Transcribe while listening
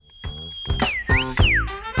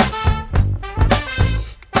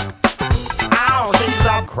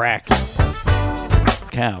crack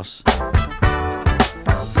house.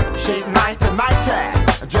 She's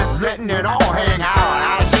mighty, just letting it all hang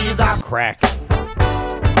out. She's a Crack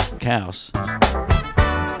house.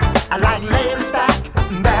 I like lady stack,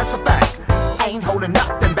 that's a fact. Ain't holding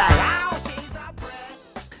nothing back.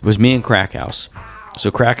 It was me and Crack House. So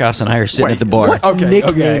Crack House and I are sitting at the bar.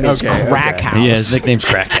 Nickname is Crack House. Yeah, his nickname's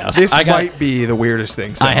Crack House. This I might be the weirdest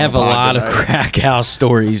thing. I have a lot of Crack House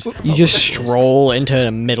stories. You just stroll into a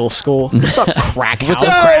middle school. What's up, Crack House?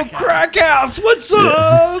 Yo, Crack House, what's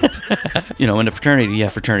up? You know, in a fraternity, you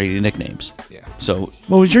have fraternity nicknames. Yeah. So,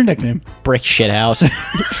 What was your nickname? Brick Shit House.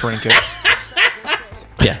 Trinket.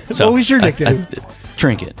 yeah. So What was your nickname?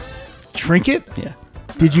 Trinket. Trinket? Yeah.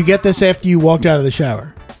 Did you get this after you walked out of the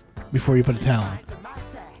shower? Before you put a towel on?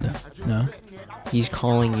 No? He's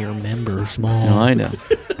calling your members No, mom. I know.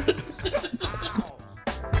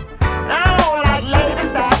 I don't like lady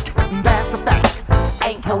stack, that's a fact.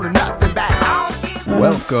 Ain't holding nothing back.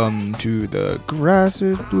 Welcome to the Grass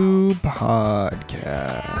is Blue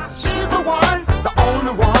podcast. She's the one, the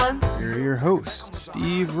only one. Here are your hosts,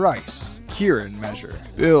 Steve Rice, Kieran Measure,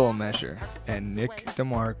 Bill Measure, and Nick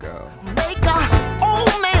DeMarco. Make a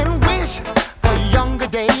old man wish for younger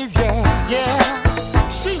days, yeah, yeah.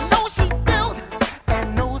 She knows she's built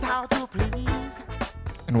and knows how to please.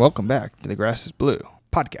 And welcome back to the Grass is Blue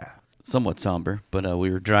podcast. Somewhat somber, but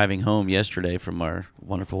we were driving home yesterday from our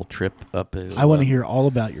wonderful trip up. I want to hear all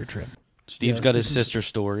about your trip. Steve's got his sister's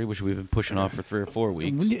story, which we've been pushing off for 3 or 4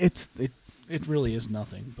 weeks. It really is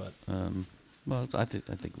nothing, but Well, I think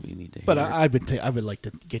we need to hear but it. I would like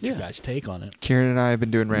to get you guys' take on it. Kieran and I have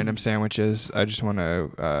been doing random sandwiches. I just want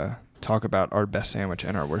to talk about our best sandwich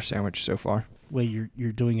and our worst sandwich so far. Wait,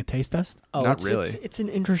 you're doing a taste test? Oh, Not it's, really. It's an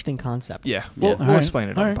interesting concept. Yeah, Yeah. we'll explain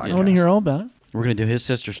it All on the right. podcast. I want to hear all about it. We're going to do his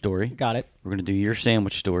sister's story. Got it. We're going to do your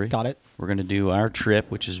sandwich story. Got it. We're going to do our trip,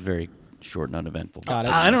 which is very short and uneventful. Got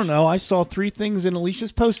it. I don't know. I saw 3 things in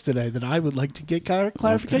Alicia's post today that I would like to get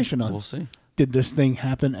clarification on. We'll see. Did this thing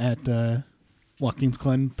happen at Watkins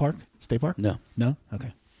Glen Park, State Park? No. No?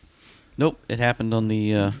 Okay. Nope. It happened on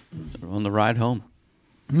the ride home.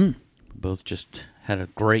 Both just had a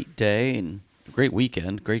great day and a great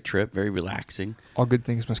weekend, great trip, very relaxing. All good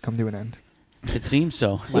things must come to an end. It seems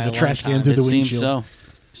so. With a Like a trash long can time. through It the seems windshield. so.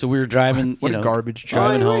 So we were driving, What a garbage truck.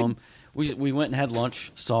 driving Wait, wait. home. We went and had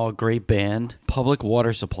lunch, saw a great band, Public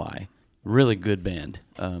Water Supply. Really good band.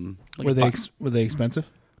 Like Were they expensive?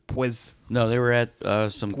 Pues. No, they were at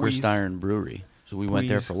some Please. Grist Iron Brewery. So we went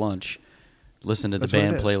there Please. for lunch, listened to the That's what it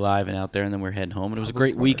band is. play live and out there, and then we're heading home. And it was a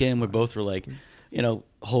Public great water weekend. We both were like,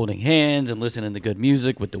 holding hands and listening to good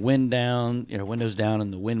music with the wind down, windows down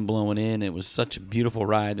and the wind blowing in. It was such a beautiful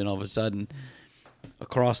ride. Then all of a sudden,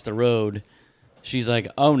 across the road, she's like,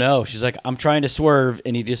 oh no. She's like, I'm trying to swerve.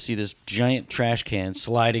 And you just see this giant trash can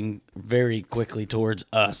sliding very quickly towards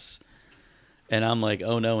us. And I'm like,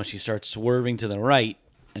 oh no. And she starts swerving to the right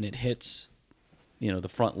and it hits, the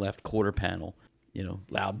front left quarter panel,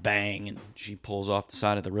 loud bang. And she pulls off the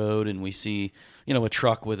side of the road and we see, a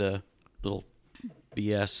truck with a little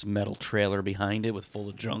BS metal trailer behind it with full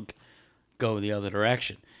of junk go the other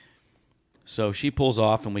direction. So she pulls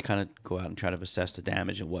off, and we kind of go out and try to assess the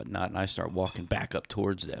damage and whatnot. And I start walking back up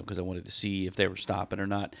towards them because I wanted to see if they were stopping or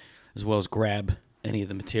not, as well as grab any of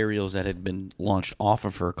the materials that had been launched off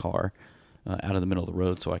of her car out of the middle of the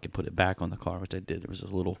road so I could put it back on the car, which I did. There was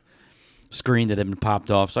this little screen that had been popped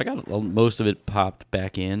off, so I got most of it popped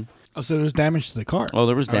back in. Oh, so there was damage to the car. Oh,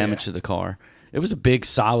 there was damage to the car. It was a big,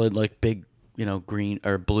 solid, big, green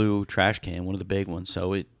or blue trash can, one of the big ones.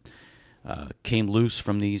 So it came loose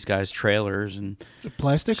from these guys' trailers and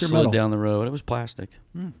Plastic or slid metal? down the road. It was plastic.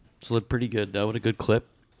 Slid pretty good, though, with a good clip.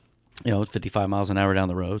 It was 55 miles an hour down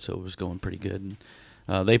the road, so it was going pretty good.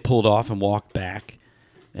 And, they pulled off and walked back,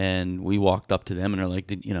 and we walked up to them, and they're like,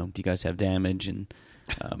 do you guys have damage? And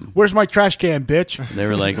Where's my trash can, bitch? they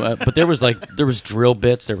were like, but there was drill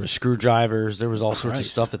bits, there was screwdrivers, there was all sorts of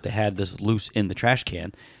stuff that they had this loose in the trash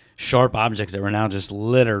can. Sharp objects that were now just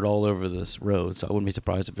littered all over this road. So I wouldn't be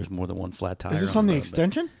surprised if there's more than one flat tire. Is this on the road,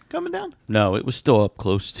 extension coming down? but- No, it was still up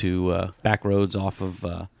close to back roads off of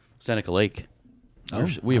Seneca Lake.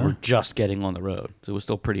 We were just getting on the road, so it was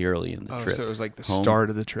still pretty early in the Oh, trip. so it was like the home. start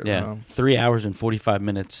of the trip Yeah, home. 3 hours and 45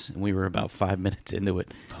 minutes, and we were about 5 minutes into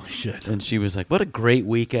it. Oh, shit. And she was like, "What a great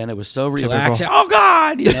weekend! It was so relaxing." Oh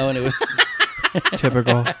God, and it was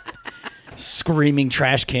Typical. screaming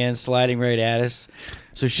trash cans sliding right at us.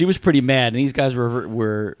 So she was pretty mad, and these guys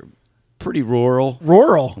were pretty rural.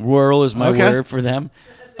 Rural. Rural is my Okay. word for them.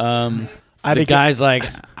 I The think guy's like,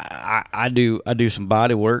 I do some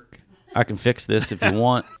body work, I can fix this if you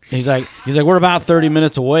want. He's like, we're about 30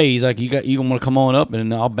 minutes away. He's like, you want to come on up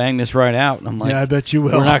and I'll bang this right out. And I'm like, Yeah, I bet you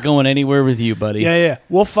will. We're not going anywhere with you, buddy. Yeah.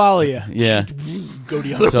 We'll follow you. Yeah. Go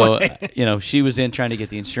the other So, way. she was in trying to get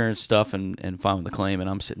the insurance stuff and filing the claim, and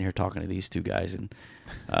I'm sitting here talking to these two guys, and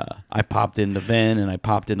I popped in the VIN, and I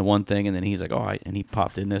popped into one thing, and then he's like, and he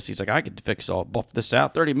popped in this. He's like, I could buff this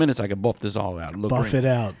out. 30 minutes, I could buff this all out. Look Buff green. it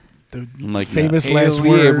out. The I'm like, famous no. last Hell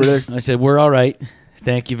yeah, words. brother. I said, we're all right.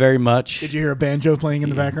 Thank you very much. Did you hear a banjo playing in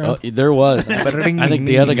the background? Oh, there was. I think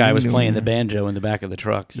the other guy was playing the banjo in the back of the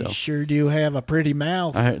truck. So You sure do have a pretty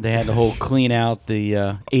mouth. they had the whole clean out the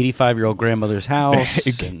 85-year-old grandmother's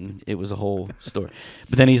house, and it was a whole story.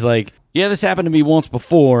 But then he's like, yeah, this happened to me once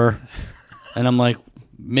before. And I'm like,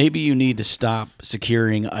 maybe you need to stop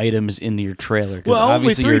securing items into your trailer. 'Cause well, only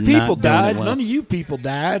obviously 3 you're people not doing it died. well. None of you people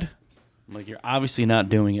died. I'm like, you're obviously not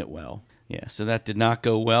doing it well. Yeah, so that did not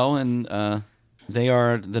go well. And they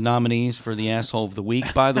are the nominees for the Asshole of the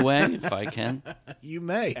Week, by the way, if I can. You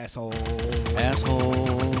may. Asshole.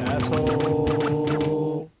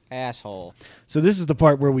 Asshole. So this is the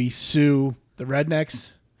part where we sue the rednecks.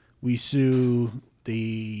 We sue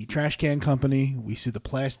the trash can company. We sue the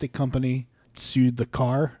plastic company. Sued the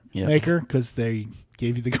car Yep. maker because they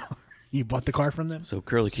gave you the car. You bought the car from them. So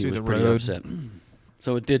Curly Q See was the pretty road. upset.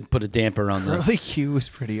 So it did put a damper on the... Curly Q was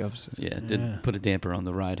pretty upset. Yeah, it did put a damper on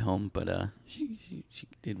the ride home, but she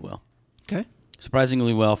did well. Okay.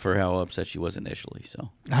 Surprisingly well for how upset she was initially. So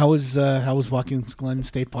How was Watkins Glen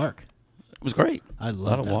State Park? it was great. I A lot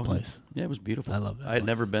love of that walking. place. Yeah, it was beautiful. I love that I had place.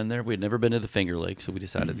 never been there. We had never been to the Finger Lake, so we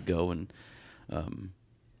decided to go and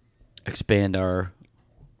expand our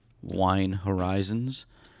wine horizons,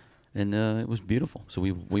 and it was beautiful. So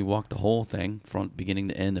we walked the whole thing, front, beginning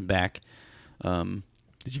to end, and back.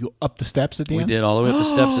 Did you go up the steps at the We end? did all the way up the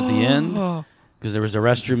steps at the end because there was a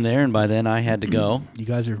restroom there, and by then I had to go. You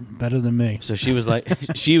guys are better than me. So she was like,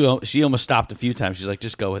 she almost stopped a few times. She's like,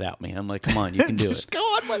 just go without me. I'm like, come on, you can do Just it. go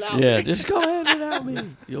on without Yeah, me. just go ahead without me.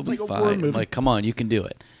 You'll be like a war fine. I'm movie. like, come on, you can do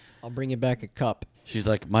it. I'll bring you back a cup. She's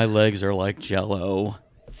like, my legs are like Jell-O.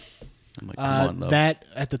 I'm like, come on, though. That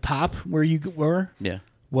at the top where you were Yeah.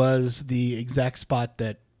 was the exact spot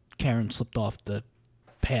that Karen slipped off the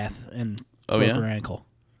path and Oh, broke yeah? her ankle.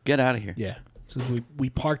 Get out of here. Yeah. So we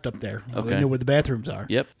parked up there. Okay. We knew where the bathrooms are.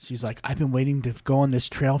 Yep. She's like, I've been waiting to go on this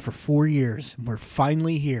trail for 4 years, and we're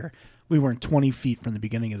finally here. We weren't 20 feet from the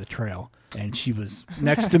beginning of the trail, and she was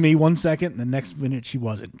next to me 1 second, and the next minute she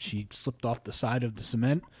wasn't. She slipped off the side of the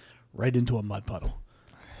cement right into a mud puddle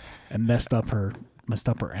and messed up her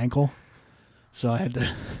ankle. So I had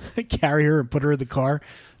to carry her and put her in the car,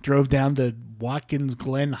 drove down to Watkins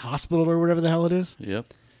Glen Hospital or whatever the hell it is. Yep.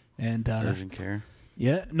 And Urgent care.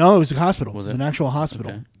 yeah, no, it was a hospital. Was It was it? an actual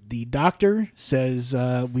hospital. Okay. The doctor says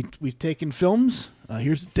we've taken films.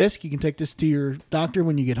 Here's a disc. You can take this to your doctor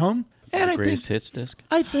when you get home. And I Greatest think hits disc.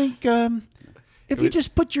 if you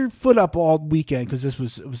just put your foot up all weekend, because it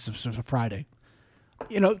was a Friday,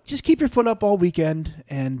 just keep your foot up all weekend,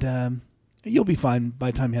 and you'll be fine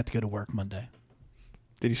by the time you have to go to work Monday.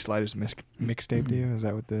 Did he slide his mixtape to you? Is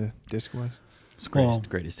that what the disc was? It's Well,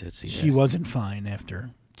 greatest hits. She wasn't fine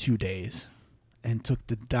after 2 days, and took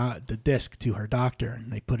the disc to her doctor,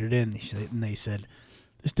 and they put it in, and they said,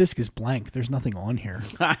 "This disc is blank. There's nothing on here."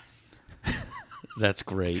 That's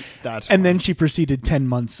great. That's And then she proceeded 10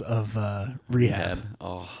 months of rehab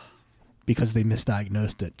Oh. because they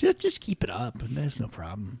misdiagnosed it. Just keep it up, and there's no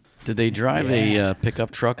problem. Did they drive Yeah. a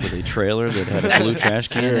pickup truck with a trailer that had a blue trash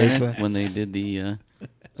can in it Seriously. when they did the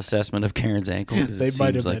assessment of Karen's ankle? Because They it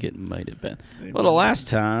might seems have like been. it might have been. Well, the last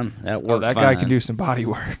time that worked that fine. guy can do some body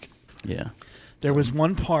work. Yeah. There was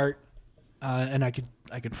one part, and I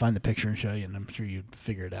could find the picture and show you, and I'm sure you'd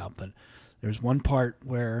figure it out. But there's one part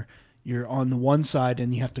where you're on the one side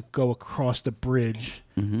and you have to go across the bridge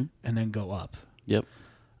Mm-hmm. and then go up. Yep.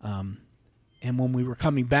 And when we were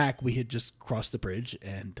coming back, we had just crossed the bridge,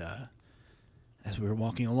 and as we were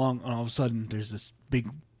walking along, all of a sudden there's this big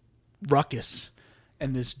ruckus,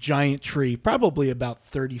 and this giant tree, probably about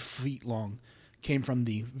 30 feet long, came from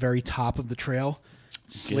the very top of the trail,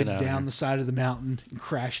 slid outta down here. the side of the mountain, and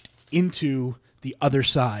crashed into the other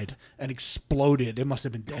side and exploded. It must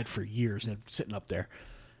have been dead for years and sitting up there.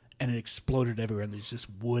 And it exploded everywhere, and there's just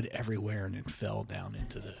wood everywhere, and it fell down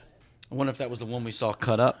into the... I wonder if that was the one we saw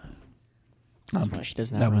cut up. She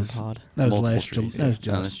doesn't That have her was own pod. that was Multiple last trees, July. That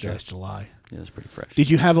yeah. No, was that's true. last July. Yeah, that's pretty fresh. Did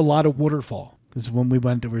you have a lot of waterfall? Because when we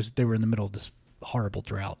went, they were in the middle of this horrible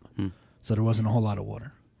drought, so there wasn't a whole lot of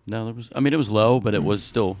water. No, there was. I mean, it was low, but it was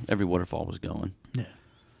still every waterfall was going. Yeah.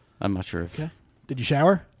 I'm not sure if. Okay. Did you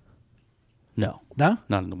shower? No, No.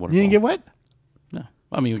 not in the waterfall. You didn't get wet? No.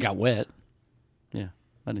 I mean, we got wet. Yeah.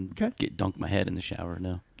 I didn't Okay. get dunk my head in the shower.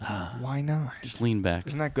 No, Why not? just lean back.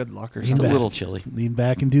 Isn't that good luck or Just a something? little chilly. Lean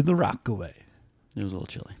back and do the rock away. It was a little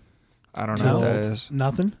chilly. I don't Too know what old. that is.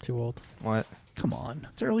 Nothing. Too old. What? Come on,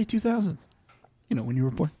 it's early 2000s. You know when you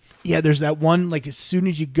were born. Yeah, there's that one. Like as soon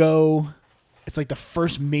as you go, it's like the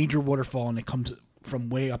first major waterfall, and it comes from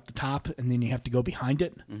way up the top, and then you have to go behind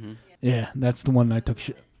it. Mm-hmm. Yeah, that's the one I took.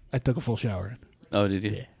 I took a full shower in. Oh, did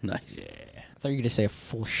you? Yeah. Nice. I thought you were going to say a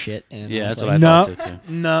full shit. And Yeah, was that's what like, I No, thought so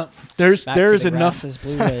too. no. There's back to there's the enough. grasses,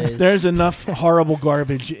 blue ways. There's enough horrible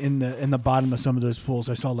garbage in the bottom of some of those pools.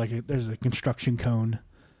 I saw there's a construction cone,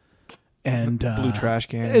 and Blue trash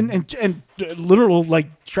can. and literal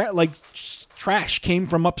trash came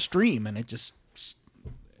from upstream, and it's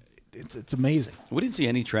amazing. We didn't see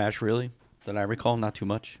any trash really that I recall. Not too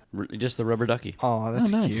much. Just the rubber ducky. Oh,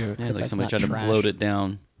 that's Oh, nice. cute. Yeah, like that's somebody not tried to trash. float it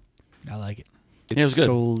down. I like it. It's Yeah, it was good.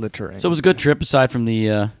 still littering. So it was a good trip aside from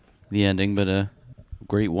the ending, but a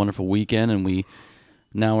great, wonderful weekend, and we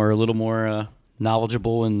now are a little more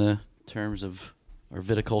knowledgeable in the terms of our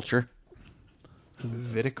viticulture.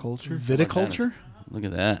 Viticulture? Viticulture. Look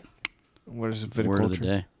at that. What is Word of the viticulture?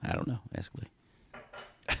 day. I don't know. Ask Lee.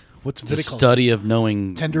 What's It's a viticulture? study of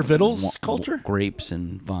knowing Tender victuals culture? grapes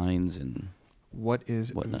and vines and What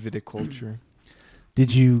is Whatnot. viticulture?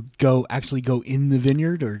 Did you actually go in the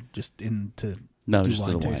vineyard or just into? no, do just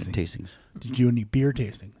the wine wine tasting? tastings. Did you do any beer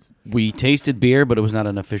tastings? We tasted beer, but it was not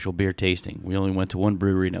an official beer tasting. We only went to one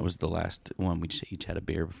brewery, and that was the last one. We just each had a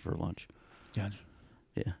beer for lunch. Gotcha.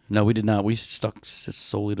 Yeah. No, we did not. We stuck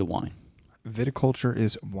solely to wine. Viticulture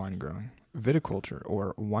is wine growing. Viticulture,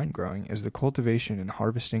 or wine growing, is the cultivation and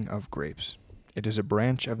harvesting of grapes. It is a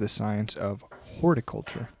branch of the science of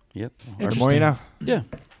horticulture. Yep. The more you know. Yeah.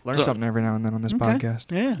 Learn So- something every now and then on this Okay.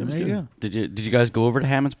 podcast. Yeah, It was there you good. go. Did you guys go over to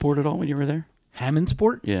Hammondsport at all when you were there?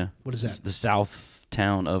 Hammondsport? Yeah. What is It's that? the south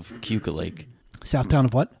town of Cuca Lake. South town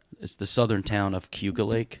of what? It's the southern town of Cuca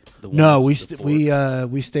Lake. The one No, that's the fort.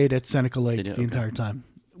 we stayed at Seneca Lake Did you? the Okay. entire time.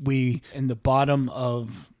 We in the bottom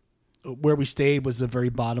of where we stayed was the very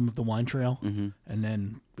bottom of the wine trail, Mhm. and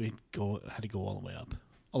then we had to go all the way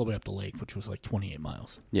up the lake, which was like 28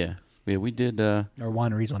 miles. Yeah. Yeah, we did Our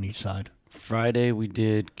wineries on each side. Friday we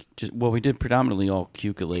did we did predominantly all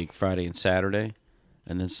Cuca Lake Friday and Saturday,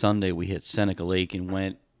 and then Sunday we hit Seneca Lake and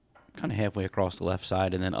went kind of halfway across the left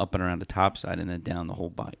side and then up and around the top side and then down the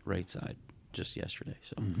whole right side just yesterday.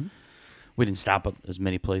 So we didn't stop at as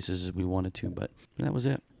many places as we wanted to, but that was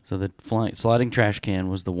it. So the sliding trash can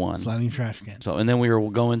was the one. Sliding trash can. So and then we were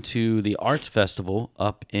going to the arts festival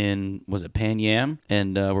up in Pan Yam,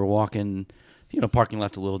 and we're walking, parking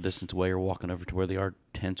lot's a little distance away. We're walking over to where the art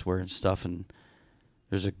tents were and stuff, and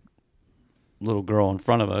there's a little girl in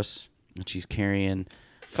front of us, and she's carrying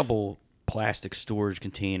a couple plastic storage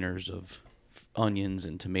containers of onions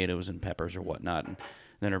and tomatoes and peppers or whatnot, and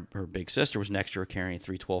then her big sister was next to her carrying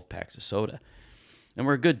 3 12-packs of soda, and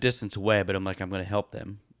we're a good distance away, but I'm like, I'm going to help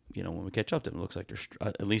them. When we catch up to them, it looks like they're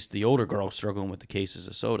at least the older girl struggling with the cases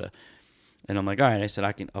of soda. And I'm like, all right. I said,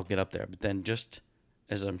 I'll get up there. But then just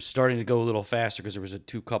as I'm starting to go a little faster, because there was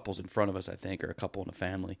 2 couples in front of us, I think, or a couple in a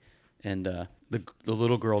family, and the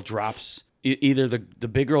little girl drops. Either the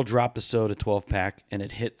big girl dropped the soda 12-pack and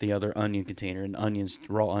it hit the other onion container, and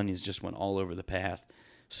raw onions just went all over the path.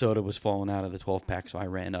 Soda was falling out of the 12-pack, so I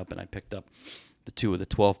ran up and I picked up the 2 of the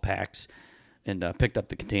 12-packs. And picked up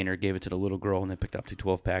the container, gave it to the little girl, and then picked up 2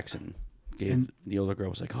 12-packs and gave the older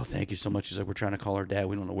girl. Was like, "Oh, thank you so much." She's like, "We're trying to call our dad.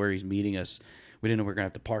 We don't know where he's meeting us. We didn't know we were gonna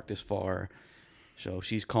have to park this far." So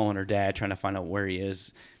she's calling her dad, trying to find out where he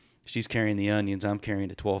is. She's carrying the onions. I'm carrying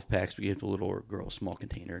the 12-packs. We gave the little girl a small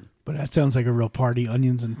container. But that sounds like a real party.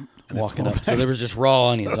 Onions and Walking up, so there was just raw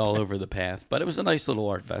onions all over the path. But it was a nice little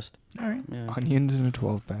art fest. All right. Yeah, Onions in a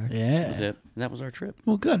 12-pack. Yeah. that was it. And that was our trip.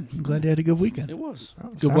 Well, good. I'm glad you had a good weekend. It was. Oh,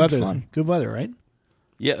 Good sounds weather. Fun. Good weather, right?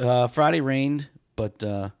 Yeah, Friday rained, but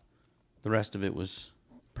the rest of it was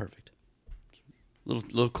perfect.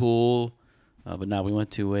 Little cool, but now we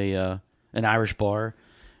went to an Irish bar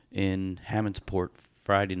in Hammondsport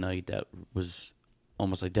Friday night that was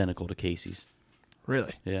almost identical to Casey's.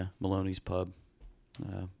 Really? Yeah, Maloney's Pub,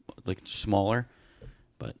 like smaller,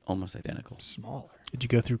 but almost identical. Smaller. Did you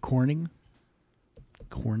go through Corning?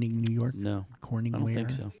 Corning, New York? No, Corning, I don't where?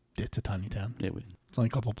 think so. It's a tiny town. Yeah, we, It's only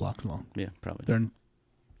a couple blocks long. yeah, probably. They're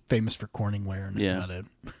famous for Corning ware, and that's Yeah. about it.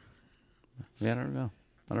 Yeah, I don't know.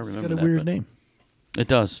 I don't It's remember got a that, weird but name. It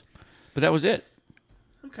does, but that was it.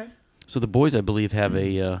 Okay. So the boys, I believe, have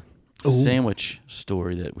a Ooh. sandwich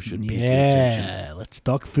story that we should pay attention. Yeah, let's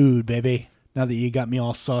talk food, baby. Now that you got me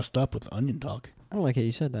all sauced up with onion talk. I don't like how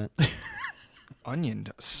you said that.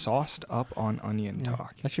 Sauced up on onion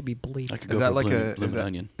talk. That should be bleep. I could go Is that for like bloomin'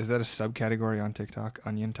 onion. is that a subcategory on TikTok?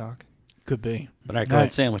 Onion talk. Could be. But I call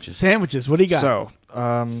it sandwiches. Sandwiches. What do you got? So,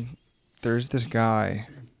 there's this guy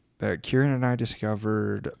that Kieran and I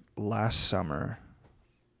discovered last summer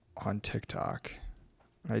on TikTok.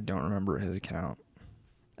 I don't remember his account.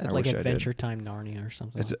 I Like wish I did. Adventure Time Narnia or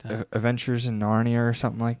something It's like that. Adventures in Narnia or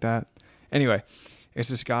something like that. Anyway, it's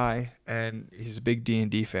this guy, and he's a big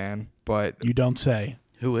D&D fan. But You don't say.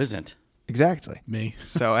 Who isn't? exactly. Me.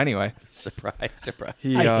 So anyway, Surprise, surprise.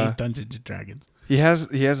 he I hate Dungeons and Dragons. he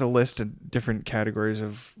has a list of different categories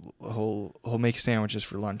of he'll make sandwiches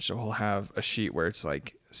for lunch. So he'll have a sheet where it's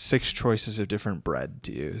like 6 choices of different bread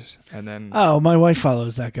to use, and then Oh, my wife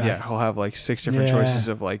follows that guy. yeah, he'll have like 6 different Yeah. choices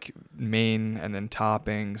of like main and then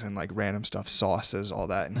toppings and like random stuff, sauces, all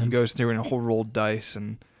that. And he goes through and he'll roll dice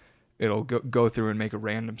and it'll go through and make a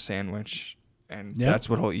random sandwich, and Yep. that's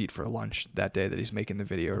what he'll eat for lunch that day that he's making the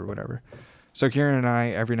video or whatever. So Kieran and I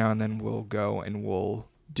every now and then will go and we'll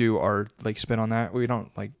do our like spin on that. We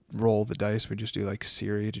don't like roll the dice. We just do like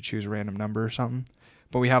Siri to choose a random number or something.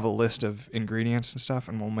 But we have a list of ingredients and stuff,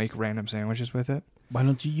 and we'll make random sandwiches with it. Why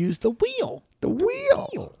don't you use the wheel? The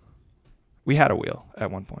wheel. We had a wheel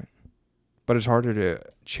at one point, but it's harder to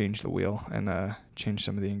change the wheel and change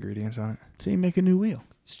some of the ingredients on it. So you make a new wheel.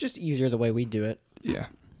 It's just easier the way we do it. Yeah.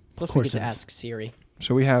 Plus, we course get to it is. ask Siri.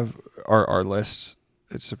 So we have our list.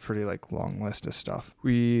 It's a pretty like long list of stuff.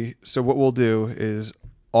 So what we'll do is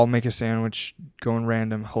I'll make a sandwich going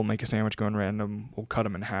random. He'll make a sandwich going random. We'll cut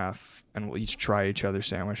them in half, and we'll each try each other's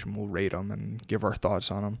sandwich, and we'll rate them and give our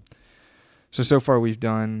thoughts on them. So far we've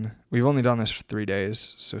only done this for 3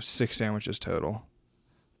 days, so 6 sandwiches total.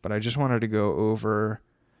 But I just wanted to go over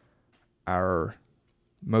our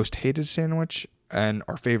most hated sandwich and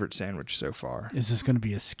our favorite sandwich so far. Is this going to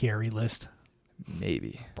be a scary list?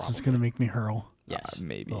 Maybe. Is this going to make me hurl? Yes,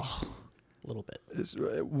 Maybe. a little bit.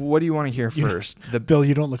 What do you want to hear You know- first? Bill,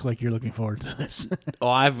 you don't look like you're looking forward to this. Oh,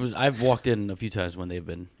 I've walked in a few times when they've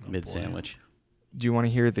been mid sandwich. Do you want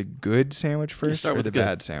to hear the good sandwich first start or with the the good.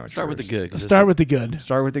 bad sandwich Start with the first? good. 'cause Let's this start is- with the good.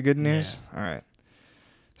 Start with the good news? All right.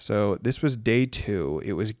 So this was day 2.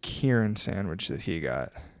 It was Kieran's sandwich that he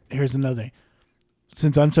got. Here's another thing.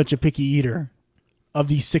 Since I'm such a picky eater, of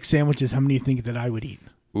these 6 sandwiches, how many do you think that I would eat?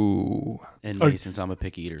 Ooh. And Or- me, since I'm a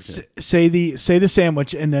picky eater too. Say the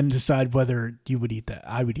sandwich and then decide whether you would eat that.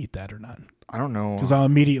 I would eat that or not. I don't know. Because I'll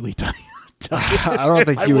immediately tell you. I don't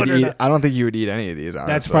think I you would wouldn't eat. know. I don't think you would eat any of these.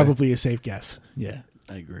 Honestly. That's probably a safe guess. Yeah.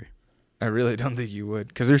 I agree. I really don't think you would,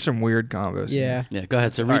 because there's some weird combos. in Yeah. Yeah, go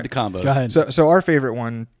ahead. So read All right. the combos. Go ahead. there. So our favorite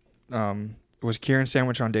one was Kieran's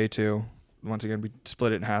sandwich on day 2. Once again, we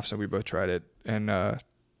split it in half, so we both tried it, and our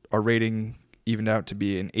rating evened out to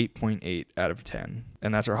be an 8.8 out of 10,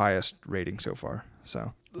 and that's our highest rating so far.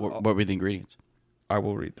 So What were the ingredients? I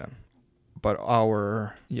will read them, but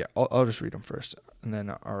I'll just read them first, and then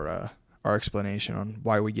our explanation on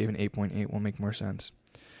why we gave an 8.8 will make more sense.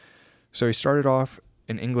 So he started off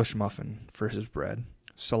an English muffin for his bread,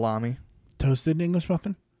 salami. Toasted English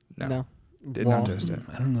muffin? No, did Raw. not toast it.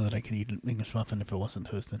 I don't know that I could eat an English muffin if it wasn't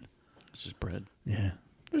toasted. It's just bread. Yeah.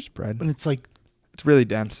 Just bread. But it's like, It's really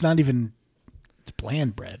dense. it's not even, it's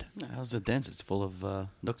bland bread. How's it dense? It's full of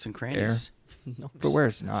nooks and crannies. No. But where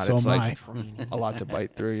it's not, So it's am like I. a lot to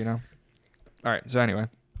bite through, you know? All right, so anyway,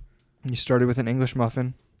 he started with an English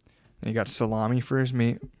muffin. Then he got salami for his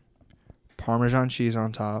meat, Parmesan cheese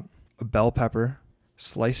on top, a bell pepper,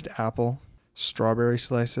 sliced apple, strawberry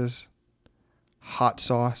slices, hot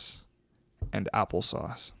sauce, and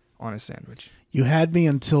applesauce on his sandwich. You had me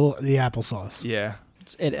until the applesauce. Yeah.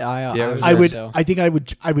 Yeah, Yeah, it was I would. So. I think I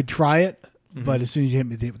would try it, Mhm. but as soon as you hit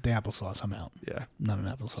me with the applesauce, I'm out. Yeah. Not an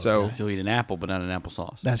applesauce. So- guy. So eat an apple, but not an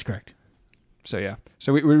applesauce. That's correct. So yeah.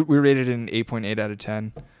 So we rated it an 8.8 out of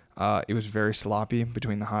 10. It was very sloppy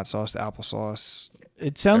between the hot sauce, the applesauce.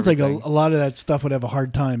 It sounds like Everything. a lot of that stuff would have a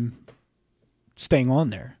hard time staying on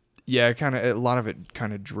there. Yeah, a lot of it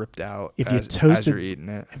kind of dripped out If you as toasted- you're eating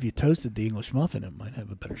it. If you toasted the English muffin, it might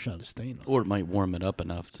have a better shot of staying on. Or it might warm it up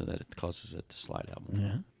enough so that it causes it to slide out more.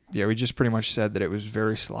 Yeah. Yeah, we just pretty much said that it was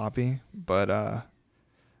very sloppy, but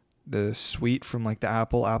the sweet from like the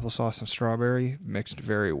applesauce and strawberry mixed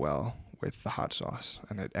very well with the hot sauce,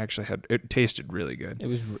 and it tasted really good. It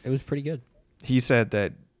was pretty good. He said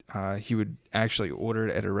that he would actually order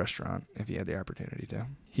it at a restaurant if he had the opportunity to.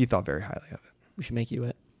 He thought very highly of it. We should make you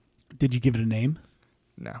it. Did you give it a name?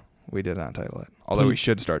 No, we did not title it. Although we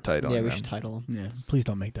should start titling Yeah, we them. should title them. Yeah. Please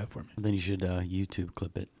don't make that for me. Then you should YouTube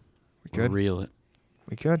clip it. We Or could. reel it.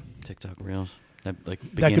 We could. TikTok reels. That like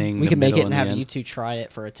could- beginning. We the can make middle, it and the have end. you two try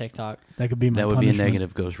it for a TikTok. That could be my That would be a punishment.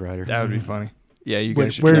 negative Ghost Rider. That would be funny. Yeah, you Where-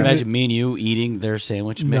 guys should where- Can try you it. imagine me and you eating their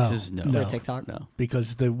sandwich No, mixes? No. no. For TikTok? No.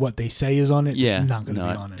 because what they say is on it Yeah. is not going to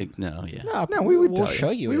no, be on it. No, yeah. No, we would we'll tell show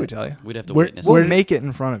you. you. We it. would tell you. We'd have to Where- witness. We'll where- make it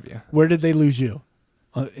in front of you. Where did they lose you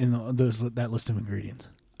in that list of ingredients?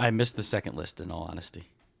 I missed the second list, in all honesty.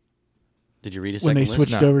 Did you read a When second they list?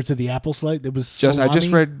 switched No. over to the apple slice, it was I just salami,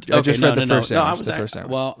 read. I just read the first No, I sandwich. was The first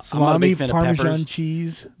sandwich. Well, I'm not a salami, big fan of Parmesan peppers.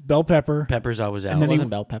 cheese, bell pepper. Peppers, I was out. And It then he- wasn't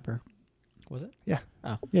bell pepper. Was it? Yeah.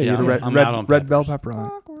 Oh. Yeah, You you had a don't- red, I'm red, out on red bell peppers.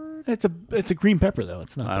 pepper on it. it's a green pepper though.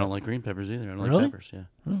 It's not. I don't like green peppers either. I don't Really? like peppers.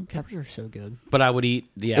 Yeah, Peppers are so good. but I would eat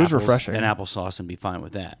the It was apples refreshing. and applesauce and be fine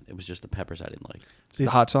with that. It was just the peppers I didn't like. See,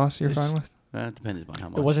 The hot sauce you're it's- fine with? It depended on how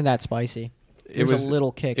much. It wasn't that spicy. It was was a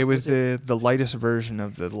little kick. It was it- the lightest version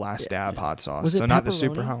of the last Yeah. dab hot sauce. Was it So not the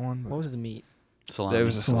super pepperoni? hot one. What But was the meat? salami. it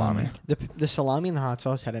was a salami. The salami and the hot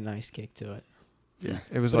sauce had a nice kick to it. Yeah,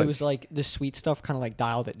 it was But like it was like the sweet stuff kind of like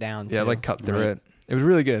dialed it down. yeah, too. like cut through Right. it. It was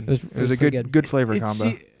really good. It was a pretty good flavor It's-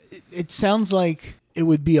 combo. it sounds like it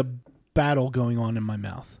would be a battle going on in my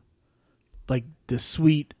mouth, like the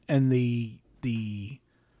sweet and the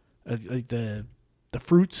like the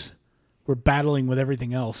fruits were battling with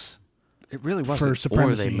everything else It really for wasn't. or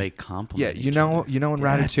supremacy. they may complement. Yeah, each other. you know in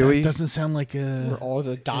Yeah, that Ratatouille. doesn't sound like Where a. all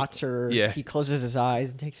the dots are. Yeah. He closes his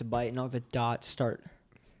eyes and takes a bite, and all the dots start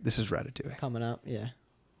This is Ratatouille. coming up. Yeah.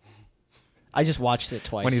 I just watched it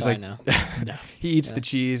twice. When he's so like- I know. No. He eats Yeah. the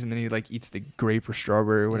cheese and then he like eats the grape or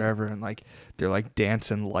strawberry or whatever, and like they're like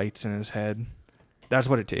dancing lights in his head. That's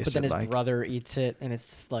what it But tasted then his like. brother eats it, and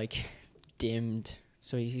it's like dimmed.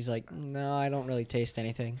 So he's like, no, I don't really taste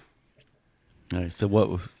anything. All right, so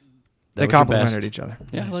what? They complemented each other.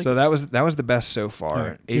 Yeah, I like So that was the best so far. All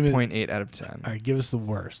right, give me- 8.8 out of 10. All right, give us the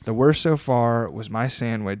worst. The worst so far was my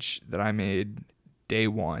sandwich that I made day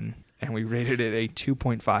one, and we rated it a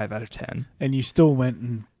 2.5 out of 10. And you still went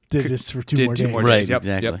and did Could- this for two did more two days. more Right, days. Yep,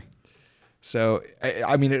 exactly. yep. So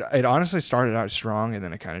I mean, it honestly started out strong, and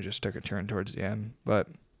then it kind of just took a turn towards the end. But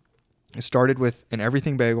it started with an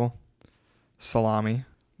everything bagel, salami,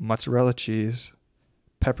 mozzarella cheese,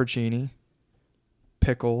 peppercini,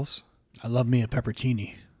 pickles. I love me a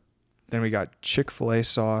peppercini. Then we got Chick-fil-A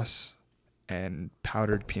sauce and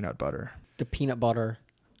powdered peanut butter. The peanut butter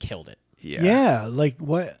killed it. Yeah, like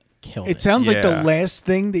what? Killed It it. sounds like the Yeah. last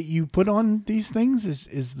thing that you put on these things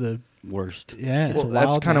is the Worst. yeah. It's Well, that's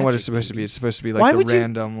wild kind of what it's magic, supposed to be. baby. It's supposed to be Why like the would you-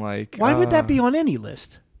 random, like. Why would that be on any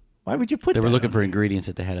list? Why would you put? They were that looking on for there? ingredients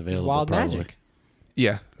that they had available. Wild probably. magic.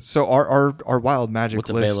 Yeah. So our wild magic What's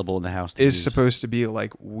list available in the house to is use. supposed to be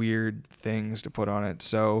like weird things to put on it.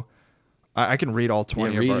 So I can read all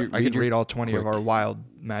 20 read of our your- I read can your read all 20 of quick. our wild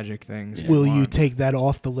magic things. if Will you want. take that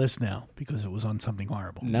off the list now because it was on something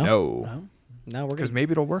horrible? No. No. No, we're Because good.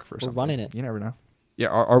 maybe it'll work for We're something. running it. You never know. Yeah,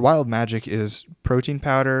 our wild magic is protein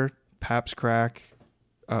powder, Pabst crack.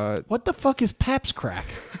 What the fuck is Pabst Crack?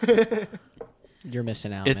 You're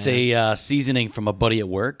missing out. It's man. a seasoning from a buddy at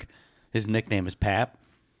work. His nickname is Pap,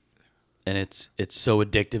 and it's so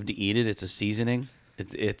addictive to eat it. It's a seasoning.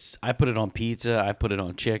 It's I put it on pizza. I put it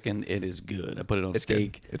on chicken. It is good. I put it on It's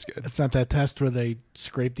steak. good. It's good. It's not that test where they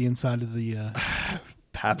scrape the inside of the.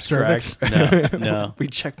 Pabst cervix? crack. No, no. We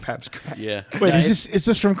check Pabst crack. Yeah. Wait, No, is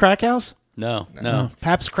this from Crack House? No, no.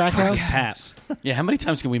 Pabst Crack This House. is Pap. Yeah. How many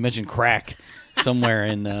times can we mention crack somewhere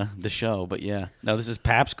in the show? But yeah, no. This is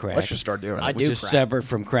Pabst Crack, Let's just start doing it. I which do is crack. separate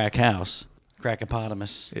from Crack House,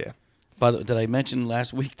 Crackopotamus. Yeah. By the way, did I mention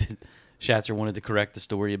last week that Schatzer wanted to correct the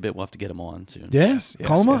story a bit? We'll have to get him on soon. Yeah, Yes. Yes.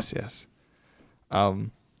 call him yes, yes. So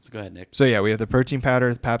go ahead, Nick. So yeah, we have the protein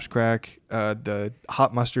powder, the Pabst crack, the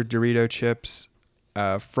hot mustard Dorito chips,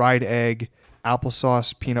 fried egg,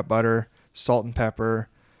 applesauce, peanut butter, salt and pepper,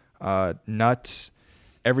 nuts,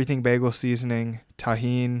 everything bagel seasoning,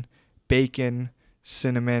 tahini, bacon,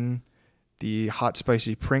 cinnamon, the hot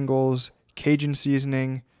spicy Pringles, Cajun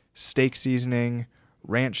seasoning, steak seasoning,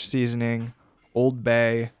 ranch seasoning, Old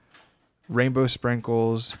Bay, rainbow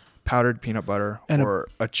sprinkles, powdered peanut butter, And or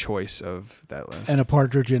a choice of that list. and a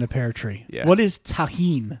partridge in a pear tree. Yeah. What is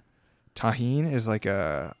tahine? Tahini is like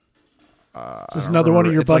a. Is I this don't another one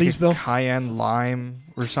of remember. your It's like buddies, a Bill? Cayenne lime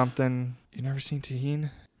or something. You never seen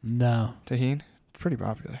tahini? No, Tahini? It's pretty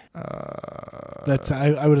popular. that's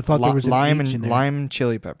I would have thought there was an lime H in and there. lime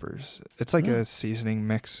chili peppers. It's like Oh. a seasoning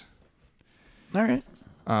mix. All right.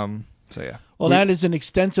 So yeah. Well, that is an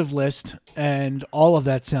extensive list, and all of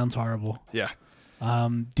that sounds horrible. Yeah.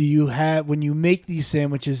 Do you have, when you make these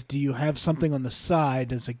sandwiches, do you have something on the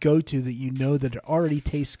side as a go-to that you know that it already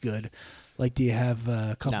tastes good? Like, do you have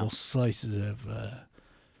a couple No. slices of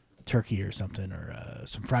turkey or something, or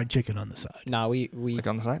some fried chicken on the side. No, we Like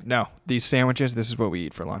on the side? No. These sandwiches, this is what we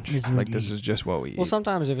eat for lunch. This is what Like you this eat. is just what we eat. well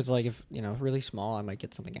sometimes if it's like if really small, I might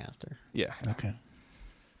get something after. Yeah. Okay.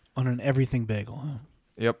 On an everything bagel. Huh?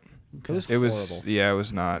 Yep. It was It horrible.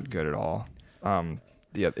 was not good at all.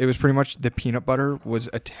 Yeah, it was pretty much the peanut butter was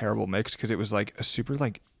a terrible mix because it was like a super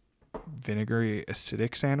like vinegary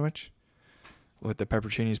acidic sandwich with the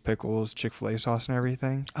pepperoncinis, pickles, Chick-fil-A sauce and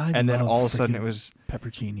everything. I And then love all of a sudden it freaking was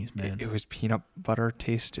pepperoncinis, man. it was peanut butter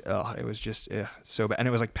taste. Ugh, it was just so bad. And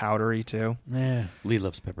it was like powdery too. Yeah. Lee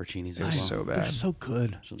loves pepperoncinis It as was well. so They're bad. so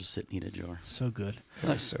good. She'll just sit and eat a jar. So good. It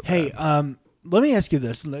was so Hey, bad. let me ask you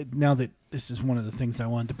this. Now that this is one of the things I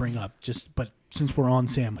wanted to bring up, but since we're on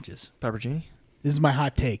sandwiches, Pepperoncini? this is my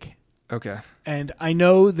hot take. Okay. And I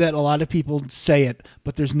know that a lot of people say it,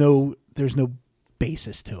 but there's no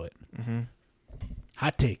basis to it. Mm-hmm.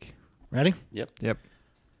 Hot take. Ready? Yep.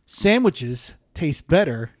 Sandwiches taste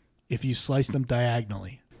better if you slice them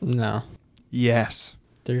diagonally. No, Yes.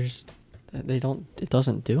 it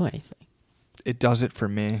doesn't do anything. It does it for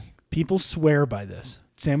me. People swear by this.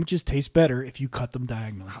 Sandwiches taste better if you cut them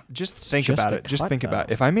diagonally. Just think just about a it. Just cut, think about it.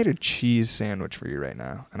 though. If I made a cheese sandwich for you right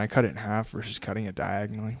now and I cut it in half versus cutting it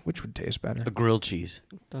diagonally, which would taste better? A grilled cheese.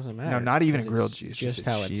 Doesn't matter. No, not even a 'cause grilled it's cheese. Just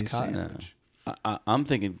a how cheese it's cut. sandwich. I'm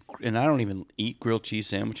thinking, and I don't even eat grilled cheese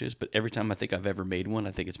sandwiches, but every time I think I've ever made one,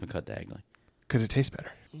 I think it's been cut diagonally. Because it tastes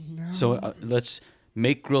better. So let's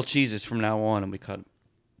make grilled cheeses from now on, and we cut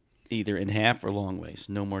either in half or long ways.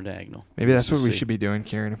 No more diagonal. Maybe that's what Let's we see. should be doing,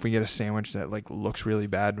 Kieran. If we get a sandwich that like looks really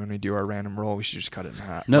bad when we do our random roll, we should just cut it in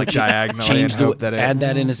half. No, like diagonally and change the hope that add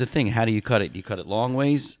that in as a thing. How do you cut it? You cut it long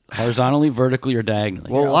ways, horizontally, vertically, or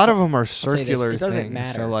diagonally? Well, a lot of them are tell you this, circular it doesn't things.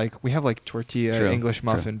 matter. So like we have like tortilla, True, English true.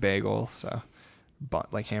 muffin, bagel, so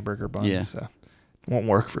like hamburger buns. Yeah. So it won't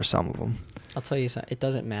work for some of them. I'll tell you something. It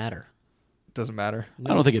doesn't matter. Doesn't matter I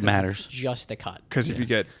don't think it 'cause matters. It's just a cut. because if you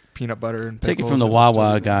get peanut butter and Take it pickles, from the it'll still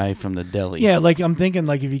Wawa be- guy from the deli. Yeah, like I'm thinking,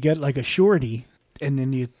 like if you get like a shorty and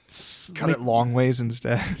then you Cut it long ways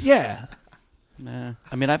instead. Yeah, Nah.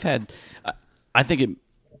 I mean, I've had. I think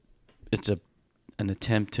it's an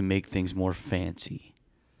attempt to make things more fancy,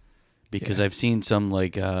 because Yeah. I've seen some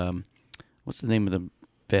like what's the name of the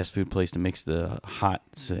fast food place that makes the hot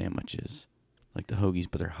sandwiches, like the hoagies,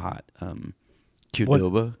 but they're hot.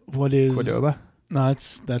 Qdoba? what is? Qdoba? No,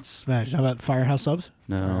 that's smash. How about Firehouse Subs?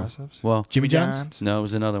 No. Firehouse Subs? Well, Jimmy John's? no, it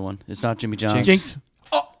was another one. It's not Jimmy John's. Jinx.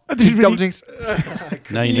 Double jinx.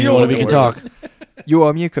 Now you know we can talk. You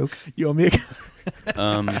owe me a Coke. You owe me a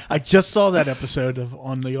I just saw that episode of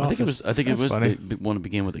On the I Office. think it That's was funny. the one to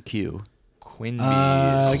begin with a Q. Quinby's.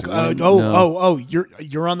 No.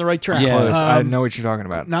 You're on the right track. Yeah. Close. I Um, know what you're talking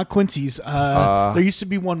about. Not Quincy's. There used to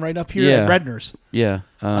be one right up here Yeah. at Redner's. Yeah.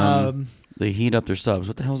 Um, They heat up their subs.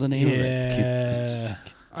 What the hell's the name of it? yeah.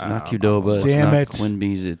 It's not Qdoba. It's Damn not it.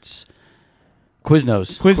 Quinby's. It's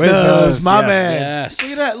Quiznos. Quiznos, my yes. man. Yes.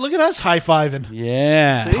 Look at that. Look at us high fiving.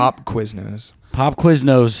 Yeah. Pop Quiznos. Pop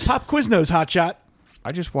Quiznos. Top Quiznos, hot shot.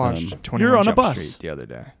 I just watched You're 21 on a Jump bus. Street the other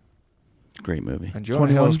day. Great movie. And Jonah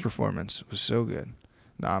 21 Hill's performance was so good.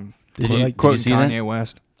 Nah, I'm Did quote- you- did you quoting see that? Kanye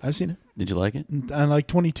West. I've seen it. Did you like it? And I like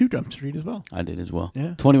 22 Jump Street as well. I did as well.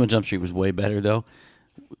 Yeah. 21 Jump Street was way better though.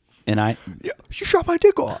 And Yeah, you shot my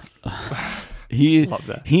dick off. he Love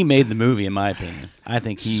that. he made the movie in my opinion. I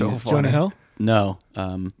think he So funny. Jonah Hill, no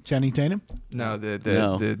Channing Tatum. No, the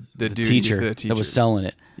no dude, he's teacher, the teacher that was selling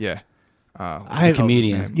it. Yeah. I- the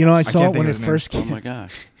comedian. You know, I can't saw it think when of it his name. first. Oh my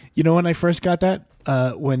gosh. You know when I first got that?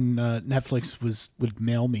 When Netflix would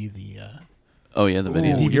mail me the Oh yeah, the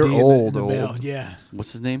video. Ooh, DVD you're in the- old, in the mail. old. Yeah.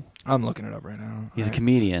 What's his name? I'm looking it up right now. He's a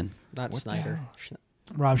comedian. Not What the Snyder. hell?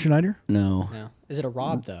 Rob Schneider. No. No. Is it a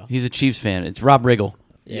Rob though? He's a Chiefs fan. It's Rob Riggle.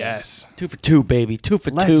 Yes. 2 for 2, baby. 2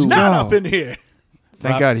 for Let's 2. go. Not No. up in here.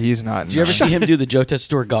 Thank Rob- God he's not. Did you ever see him do the Joe Test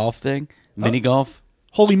Store golf thing? Mini golf?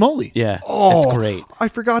 Holy moly! Yeah. Oh, It's great. I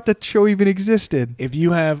forgot that show even existed. If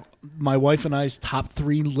you have my wife and I's top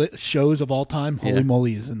 3 shows of all time, Holy Yeah.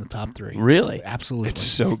 moly is in the top 3. Really? Absolutely. It's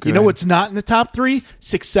so good. You know what's not in the top 3?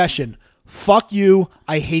 Succession. Fuck you.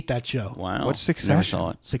 I hate that show. Wow. What's Never Succession? saw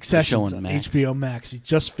it. Succession It's a show on on Max. HBO Max. It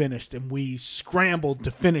just finished, and we scrambled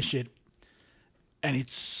to finish it. And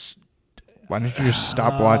it's Why don't you just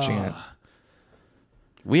stop watching it?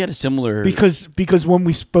 We had a similar because when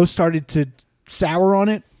we both started to sour on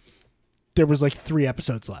it, there was like 3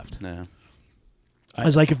 episodes left. No. I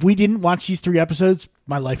was like, if we didn't watch these 3 episodes,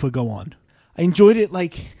 my life would go on. I enjoyed it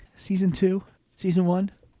like season 2, season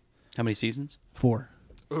 1, How many seasons? 4.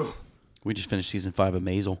 We just finished season 5 of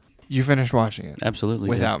Maisel. You finished watching it Absolutely.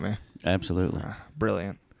 without me. Absolutely.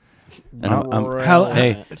 Brilliant. And I'm- How-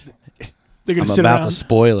 hey, They're gonna I'm sit about around. to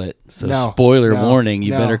spoil it. So No, spoiler no, warning.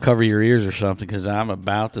 You no. better cover your ears or something because I'm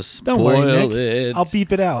about to spoil Don't worry, Nick. it. I'll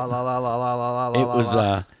beep it out. La, la, la, la, la, la, la, It la, was.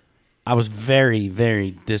 la. I was very,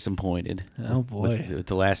 very disappointed. Oh, boy. with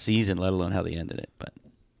the last season, let alone how they ended it. But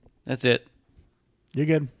that's it. You're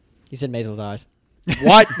good. He said Maisel dies.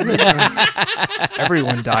 What?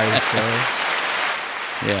 Everyone dies, so.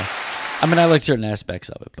 Yeah. I mean, I like certain aspects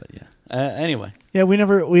of it, but yeah. Anyway, Yeah, we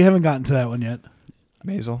haven't gotten to that one yet.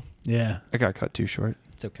 Maisel. Yeah. I got cut too short.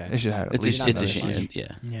 It's okay. They should have had at it's least a, it's a another shame. season.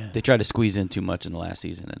 Yeah. Yeah. They tried to squeeze in too much in the last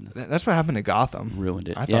season and That's what happened to Gotham. ruined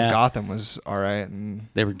it. I thought yeah. Gotham was all right, and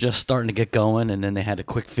They were just starting to get going, and then they had to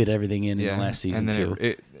quick fit everything in the last season and then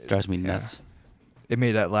too. Drives me yeah. nuts. It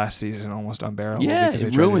made that last season almost unbearable. Yeah, because they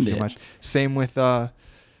it tried to do ruined too it. much. Same with Sam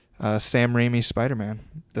Raimi's Spider-Man.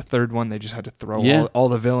 The third one, they just had to throw Yeah. all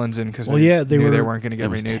the villains in because Well, they yeah, they knew they were- weren't going to It get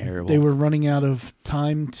was renewed. terrible. They were running out of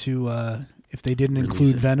time to if they didn't Release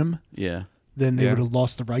include it. Venom, Yeah. then they Yeah. would have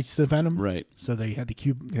lost the rights to Venom. Right. So they had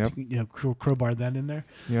to Yep. crowbar that in there.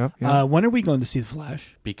 Yep. yep. When are we going to see the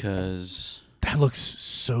Flash? Because That looks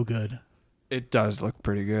so good. It does look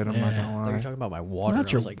pretty good. I'm not Yeah. gonna They were lie. talking about my water. Not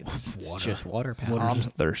I your was like, it's water. just water. Pal. Water's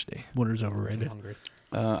I'm thirsty. Water's I'm overrated. hungry.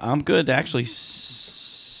 I'm good. Actually,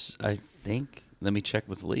 I think. Let me check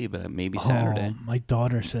with Lee, but maybe Saturday. Oh, my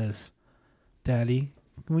daughter says, "Daddy,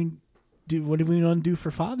 can we do what do we want to do for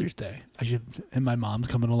Father's Day?" I should, and my mom's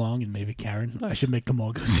coming along, and maybe Karen. I should make them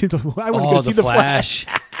all go see the. I want to go see the Flash.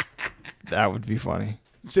 That would be funny.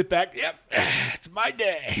 Sit back. Yep, it's my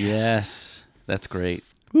day. Yes, that's great.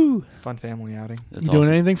 Woo. Fun family outing. That's You doing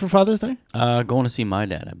awesome. anything for Father's Day? Going to see my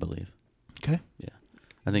dad, I believe. Okay.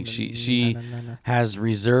 I think she No. has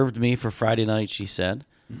reserved me for Friday night. She said.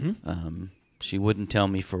 Mm-hmm. She wouldn't tell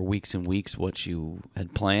me for weeks and weeks what she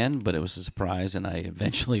had planned, but it was a surprise, and I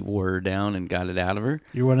eventually wore her down and got it out of her.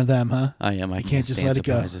 You're one of them, huh? I am. I You can't can't just stand let it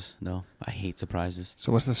go. surprises. No, I hate surprises.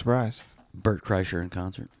 So what's the surprise? Bert Kreischer in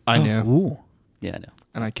concert. I knew, Ooh. Yeah, I know.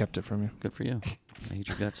 and I kept it from you. Good for you. I hate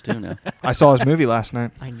your guts too now. I saw his movie last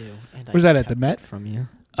night. I knew. And Where's I that at, the kept Met? it from you?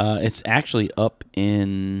 It's actually up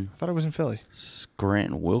in I thought it was in Philly.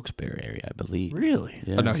 Scranton, Wilkes-Barre area, I believe. Really?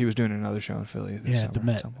 Yeah. Oh no, he was doing another show in Philly. This Yeah, at the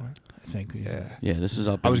summer Met. some point. I think. Yeah. Yeah, this is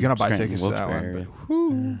up. I was in gonna buy Scranton, tickets to that Wilkes-Barre one, area. but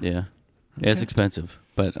whew, Yeah, it's expensive,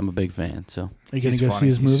 but I'm a big fan. So Are you gonna he's go funny. see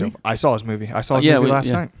his He's movie? so- I saw his movie. I saw his Yeah, movie we- last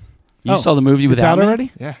yeah. night. you Oh, saw the movie It's without out me?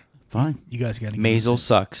 already? Yeah. Fine. You guys got to Maisel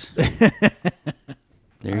sucks. There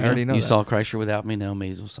you I go. already know You that. saw Kreischer without me. Now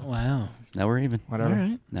Maisel sucks. Wow. Now we're even. Whatever. All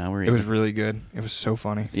right. Now we're It even. was really good. It was so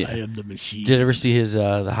funny. Yeah. I am the machine. Did you ever see his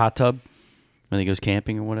the hot tub when he goes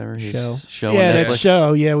camping or whatever? His Show. show Yeah, on that Netflix.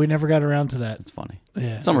 show. Yeah, we never got around to that. It's funny.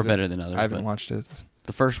 Yeah. Some are Is it? better than others. I haven't but watched it.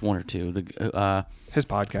 the first one or two. His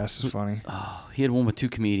podcast is funny. He had one with two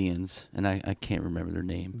comedians, and I can't remember their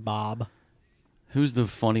name. Bob, Who's the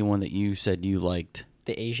funny one that you said you liked?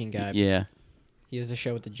 the Asian guy. Yeah. He has the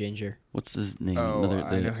show with the ginger. What's his name? Oh, Another-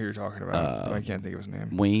 I know who you're talking about, but I can't think of his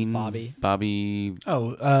name. Wayne. Bobby. Bobby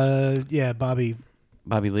Yeah, Bobby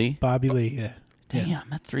Lee. Lee. Yeah. Damn,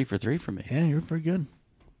 that's 3 for 3 for me. Yeah, you're pretty good.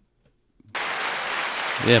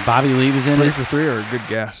 Yeah, Bobby Lee was in 3 it. for 3 or a good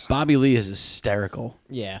guess? Bobby Lee is hysterical.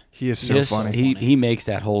 Yeah. He is so Just- funny. He makes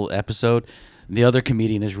that whole episode. The other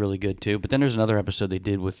comedian is really good too. But then there's another episode they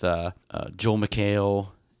did with Joel McHale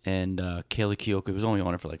and Kaylee Kiyoko. It was only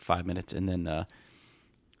on it for like 5 minutes, and then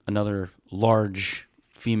another large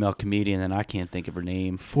female comedian, and I can't think of her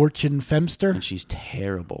name, Fortune Femster. and she's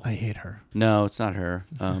terrible. I hate her. No, it's not her.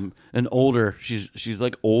 An older. She's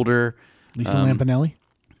like older. Lisa Lampanelli.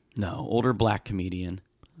 No, older black comedian,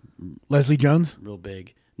 Leslie Jones. real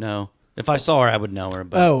big. No, if I saw her, I would know her.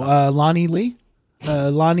 But Lonnie Lee.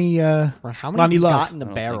 Lonnie. How many Lonnie you Love. got in the I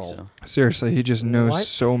don't barrel? think so. Seriously, he just knows What?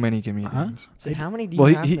 so many comedians. So how many do you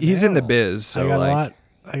Well, have in the he's in the barrel? biz, so I got like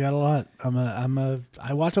a lot.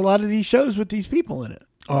 I watch a lot of these shows with these people in it.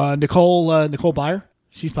 Nicole Byer.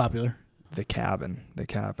 She's popular. The Cabin. The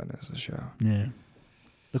Cabin is the show. Yeah.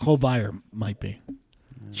 Nicole Byer might be.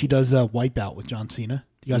 She does Wipeout with John Cena.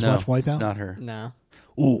 Do you guys No, watch Wipeout? It's not her. No.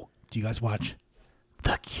 Ooh. Do you guys watch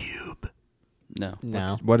The Cube? No.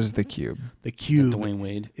 No. What is the Cube? The Cube Dwayne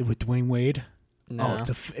Wade. with Dwayne Wade. No.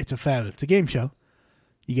 Oh, it's a fab. It's a game show.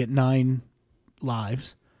 You get 9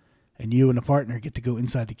 lives, and you and a partner get to go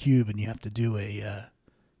inside the cube, and you have to do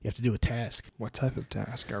a task. What type of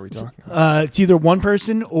task are we talking about? It's either one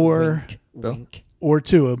person or Bill? Wink.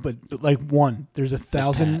 two, but like one. There's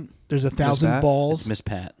 1,000. There's 1,000 Pat? balls. It's Miss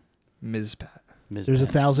Pat. Ms. Pat. Ms. There's Pat.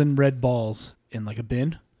 1,000 red balls in like a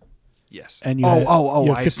bin. Yes. And you you have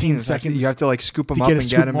I've 15 seen this. seconds You have to like scoop them to up get and a get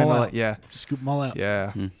scoop them them in all the out. yeah. to scoop them all out.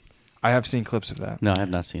 Yeah. I have seen clips of that. No, I have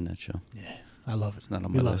not seen that show. I love it. It's not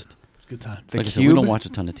on We my love list. it. It's good time. The like I said, we Cube. don't watch a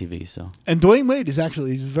ton of TV, so And Dwayne Wade is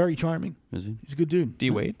actually he's very charming. is he? He's a good dude. D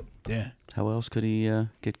Wade. Yeah. How else could he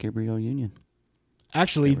get Gabrielle Union?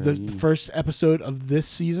 Actually, the Gabrielle Union. first episode of this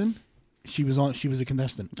season, she was a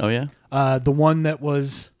contestant. Oh yeah, The one that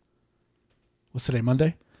was, what's today,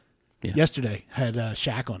 Monday? Yeah. Yesterday had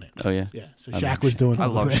Shaq on it. oh yeah. Yeah, so I Shaq love was Shaq. doing. I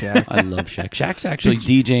all love of it. Shaq. I love Shaq. Shaq's actually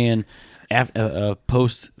DJing a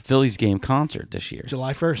post Phillies game concert this year.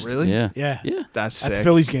 July 1st. Really? Yeah, Yeah. yeah. That's At sick. the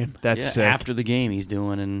Phillies game. That's Yeah, sick. after the game, he's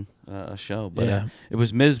doing a show. But Yeah. it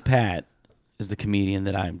was Ms. Pat is the comedian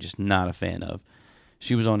that I'm just not a fan of.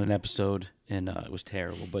 She was on an episode, and it was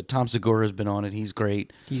terrible. But Tom Segura's been on it. He's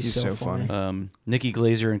great. He's so so funny. funny. Nikki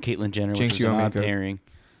Glazer and Caitlyn Jenner, Jinx which was an odd Yomiko. pairing.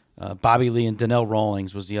 Bobby Lee and Donnell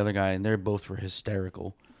Rawlings was the other guy, and they both were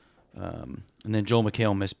hysterical. And then Joel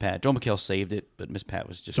McHale and Miss Pat. Joel McHale saved it, but Miss Pat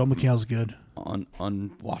was just Joel McHale's good.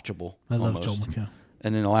 unwatchable. I love almost. Joel McHale.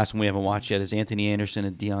 And then the last one we haven't watched yet is Anthony Anderson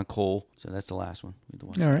and Dion Cole. So that's the last one. We have to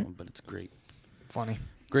watch All that right. one, but it's great. Funny.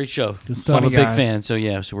 Great show. Good So stuff. I'm a Funny big guys. fan. So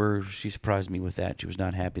yeah, she surprised me with that. She was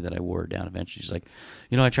not happy that I wore her down eventually. She's like,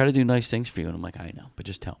 I try to do nice things for you. And I'm like, I know, but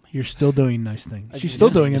just tell me. You're still doing nice things. She's still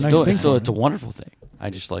doing a It's nice still, thing. it's, still, for it's a you. wonderful thing. I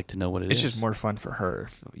just like to know what it is. It's just more fun for her.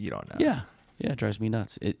 So you don't know. Yeah. Yeah, it drives me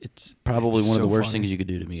nuts. It's probably It's one of the so worst funny. things you could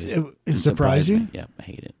do to me. Is It surprised you? me. Yeah, I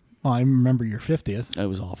hate it. Well, I remember your 50th It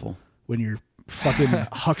was awful. when your fucking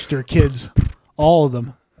huckster kids, all of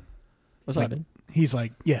them. Was Like, that it? he's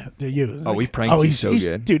like, yeah, they're you. It's Oh, like, we pranked you he's- so he's-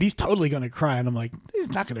 good. Dude, he's totally going to cry. And I'm like, he's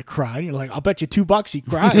not going to cry. And you're like, I'll bet you $2 he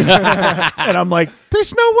cries. And I'm like,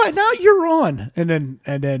 there's no way. Now you're on. And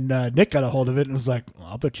then Nick got a hold of it and was like, well,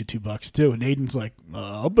 I'll bet you $2 too. And Aiden's like,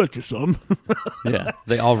 I'll bet you some. Yeah,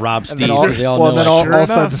 they all rob And Steve. then all, They all well, know then I all, Sure all of a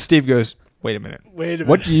sudden enough. Steve goes, wait a minute. Wait a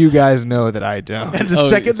What minute. do you guys know that I don't? And the Oh,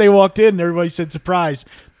 second they walked in, everybody said surprise.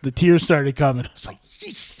 The tears started coming. I was like,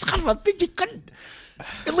 you son of a bitch, you couldn't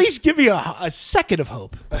at least give me a second of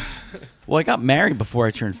hope. Well, I got married before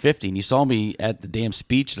I turned 50, and you saw me at the damn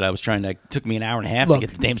speech that I was trying to. It took me an hour and a half Look, to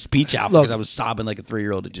get the damn speech out look. because I was sobbing like a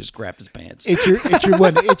 3-year-old that just crapped his pants. It's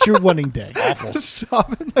your wedding day.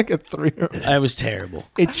 Sobbing like a 3-year-old. It was terrible.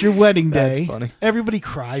 It's your wedding day. That's funny. Everybody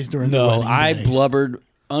cries during the No, wedding I day. blubbered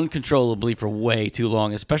uncontrollably for way too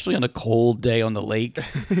long, especially on a cold day on the lake.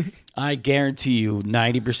 I guarantee you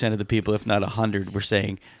 90% of the people, if not 100, were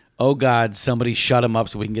saying, oh, God, somebody shut him up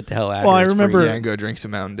so we can get the hell out Well, of I here. remember- Yeah, and go drink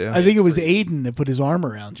some Mountain Dew. I think it was Aiden that put his arm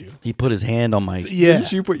around you. He put his hand on my... Yeah.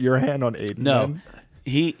 Didn't you put your hand on Aiden? No. then?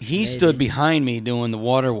 He stood behind me doing the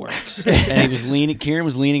waterworks, and he was leaning. Kieran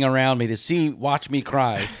was leaning around me to watch me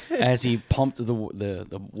cry as he pumped the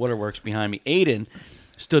waterworks behind me. Aiden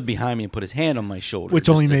stood behind me and put his hand on my shoulder, Which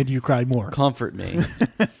just only to made you cry more. comfort me.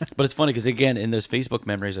 But it's funny because again, in those Facebook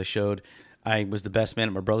memories I showed, I was the best man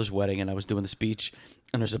at my brother's wedding, and I was doing the speech,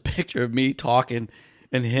 and there's a picture of me talking.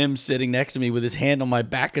 And him sitting next to me with his hand on my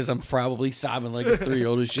back as I'm probably sobbing like a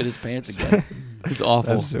 3-year-old who shit his pants again. It's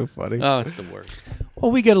awful. That's so funny. Oh, it's the worst.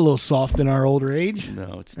 Well, we get a little soft in our older age,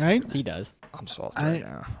 No, it's right? He does. I'm soft I- right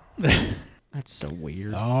now. That's so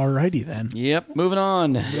weird. Alrighty then. Yep. Moving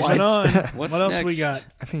on. Moving on. What's what else next? we got?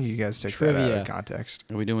 I think you guys took that out Trivia. of context.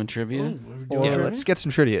 Are we doing trivia? Or- Yeah, let's get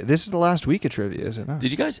some trivia. This is the last week of trivia, is it not?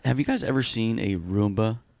 Have you guys ever seen a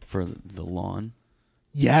Roomba for the lawn?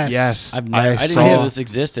 Yes. Yes. I didn't saw- know this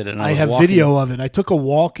existed, and I, I was have walking- video of it. I took a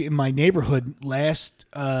walk in my neighborhood last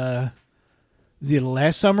was it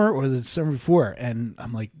last summer or the summer before, and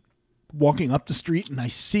I'm like walking up the street and I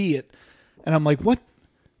see it and I'm like, what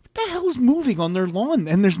the hell is moving on their lawn?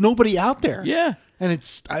 And there's nobody out there. Yeah. And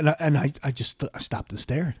I just stopped and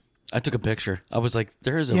stared. I took a picture. I was like,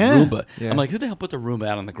 there is a Yeah. Roomba. Yeah. I'm like, who the hell put the Roomba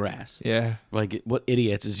out on the grass? Yeah. Like, what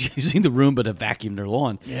idiots is using the Roomba to vacuum their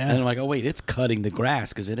lawn? Yeah. And I'm like, oh, wait, it's cutting the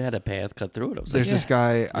grass because it had a path cut through it. I was There's like, this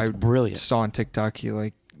guy I brilliant. saw on TikTok. He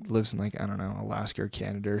like lives in like, I don't know, Alaska or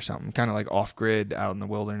Canada or something, kind of like off grid, out in the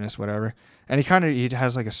wilderness, whatever. And he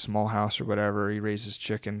has like a small house or whatever. He raises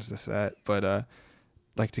chickens, this that. But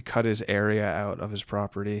like to cut his area out of his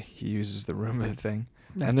property, he uses the Roomba thing.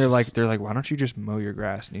 And they're like, why don't you just mow your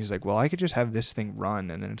grass? And he's like, well, I could just have this thing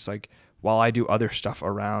run, and then it's like, while I do other stuff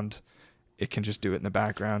around, it can just do it in the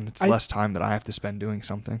background. It's less time that I have to spend doing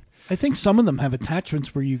something. I think some of them have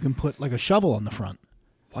attachments where you can put like a shovel on the front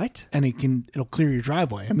What? and it'll clear your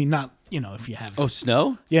driveway. I mean, not, if you have. oh,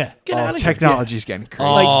 snow? yeah. Get out of here. Technology's getting crazy.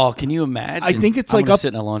 Oh, can you imagine? I think it's I'm like gonna up,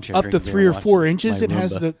 sit in a lawn chair up to drinking beer 3 or and watch 4 inches. my It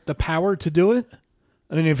has Roomba. the power to do it.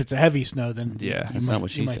 I mean, if it's a heavy snow, then Yeah. you That's might, not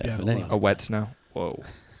what you she might said, be out but of anyway. luck. A wet snow. Whoa.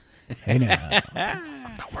 Hey now.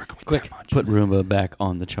 I'm not working with Quick, that much. put Roomba back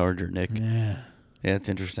on the charger, Nick. Yeah. Yeah, it's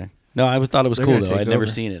interesting. No, I thought it was They're cool gonna though. take I'd never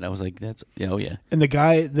over. seen it. I was like, oh yeah. And the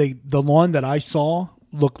guy, the lawn that I saw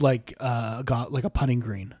looked like got like a putting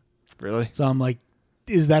green. Really? So I'm like,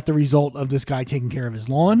 is that the result of this guy taking care of his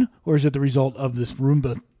lawn, or is it the result of this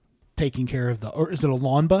Roomba taking care of or is it a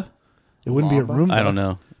lawnba? It wouldn't be a Lawnba? Roomba. I don't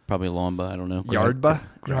know. Probably a lawnba. I don't know. Yardba?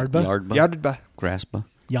 Yardba? Yardba. Yardba? Grassba.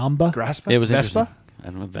 Yamba. Graspa? It was Vespa? interesting. I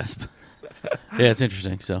don't know. Vespa. Yeah, it's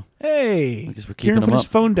interesting. So, Hey, I guess we're keeping Kieran them put his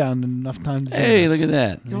up. phone down enough time to hey, join us. look at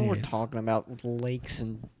that. You know what we're Yes. talking about? Lakes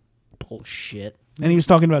and bullshit. And he was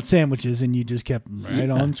talking about sandwiches, and you just kept right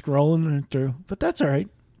Yeah. on scrolling through. But that's all right.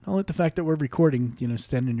 Don't let the fact that we're recording,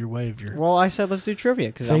 stand in your way of your. Well, I said let's do trivia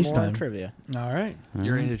because I'm more on FaceTime. trivia. All right.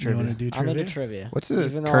 You're into You want trivia. to do I'm trivia? into trivia. What's the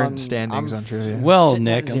Even though current standings I'm on trivia? Well, sitting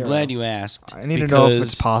at Nick, I'm 0. glad you asked. I need to know if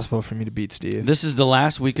because it's possible for me to beat Steve. This is the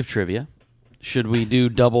last week of trivia. Should we do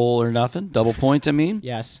double or nothing? Double points, I mean?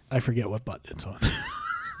 Yes. I forget what button it's on.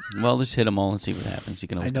 Well, let's hit them all and see what happens. You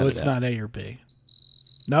can I always know cut it's it out. not A or B.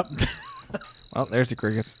 Nope. Oh, there's the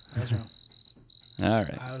crickets. I was wrong. All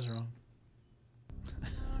right. I was wrong.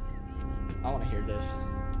 I want to hear this.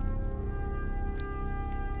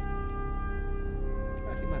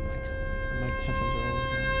 I think my headphones are all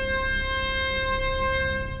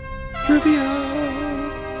Trivia!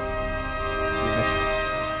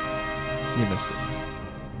 You missed it.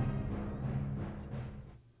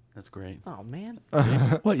 That's great. Oh man.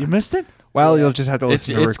 What, you missed it? Well, you'll just have to It's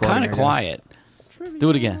listen to the it's recording. kind of I guess. quiet. Do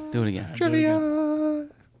it again. Do it again. Trivia! Why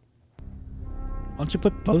don't you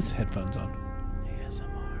put both headphones on?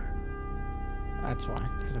 ASMR. That's why.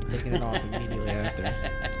 Because I'm taking it off immediately after.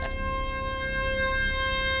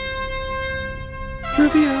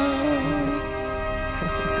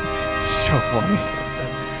 So funny.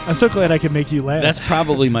 I'm so glad I could make you laugh. That's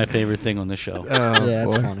probably my favorite thing on the show. Oh, Yeah,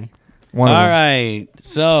 boy. it's funny. One All of them. right.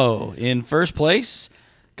 So, in first place,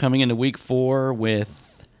 coming into week 4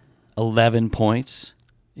 with 11 points,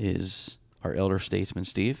 is our elder statesman,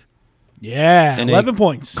 Steve. yeah, And 11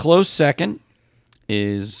 points. Close second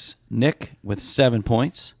is Nick with 7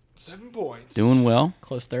 points. 7 points. Doing well.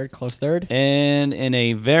 Close third. Close third. And in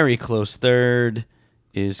a very close third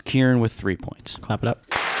is Kieran with 3 points. Clap it up.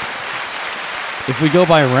 If we go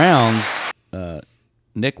by rounds,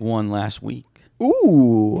 Nick won last week.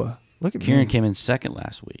 Ooh. Look at Kieran me. came in second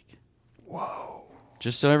last week. Whoa.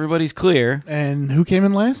 Just so everybody's clear, And who came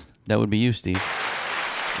in last? that would be you, Steve.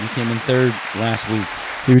 You came in third last week.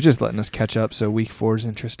 He was just letting us catch up, so week 4 is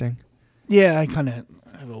interesting. Yeah, I kind of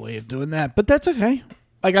have a way of doing that, but that's okay.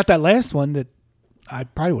 I got that last one that I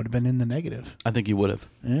probably would have been in the negative. I think you would have.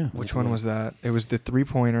 Yeah. Which one was that? It was the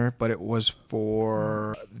 3-pointer, but it was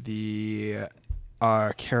for the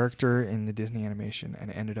character in the Disney animation, and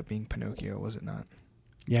it ended up being Pinocchio, was it not?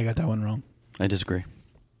 Yeah, I got that one wrong. I disagree.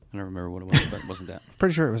 I don't remember what it was, but it wasn't that.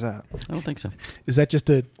 Pretty sure it was that. I don't think so. Is that just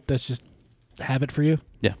that's just habit for you?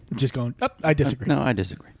 Yeah. Just going, I disagree. No, I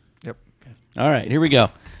disagree. Yep. All right, here we go.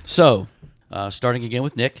 So, starting again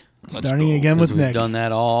with Nick. Starting again with We've Nick. done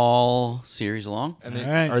that all series long. And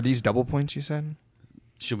All right. Are these double points you said?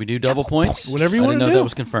 Should we do double points? Whatever you I wanna didn't know do. that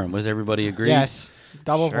was confirmed. Was everybody agree? Yes.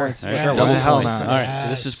 Double Sure. points. All right, Sure, Whatever. why double the hell points. not? All right, so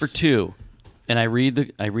this is for 2, and I read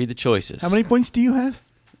the choices. How many points do you have?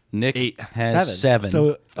 Nick 8. has 7.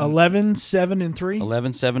 So 11, 7, and 3?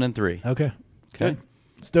 11, 7, and 3. Okay. Okay. Good.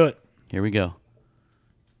 Let's do it. Here we go.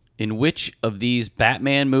 In which of these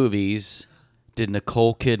Batman movies did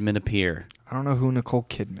Nicole Kidman appear? I don't know who Nicole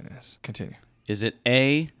Kidman is. Continue. Is it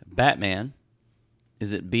A, Batman?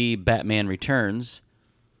 Is it B, Batman Returns?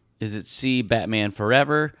 Is it C, Batman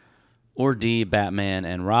Forever? Or D, Batman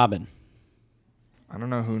and Robin? I don't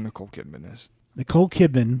know who Nicole Kidman is. Nicole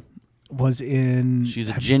Kidman was in. She's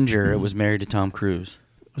a ginger. It was married to Tom Cruise.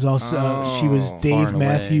 Was also she was Oh, Dave and away.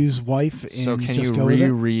 Matthews' wife. In So can Just you Go With It?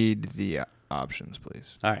 reread the options,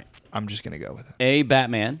 please? All right. I'm just going to go with it. A,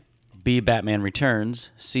 Batman. B, Batman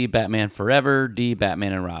Returns. C, Batman Forever. D,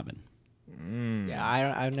 Batman and Robin.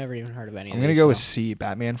 Yeah, I've never even heard of any I'm of going to these. go with so- C,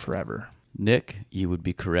 Batman Forever. Nick, you would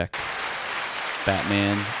be correct.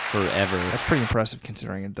 Batman Forever. That's pretty impressive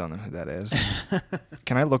considering I don't know who that is.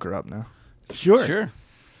 Can I look her up now? Sure. Sure.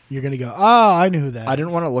 You're gonna go. Oh, I knew who that. I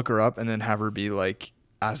didn't want to look her up and then have her be like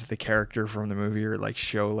as the character from the movie or like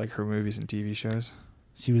show like her movies and TV shows.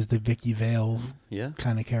 She was the Vicky Vale Yeah.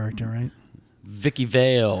 kind of character, right? Vicky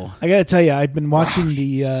Vale. I gotta tell you, I've been watching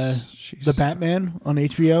the she's- Batman on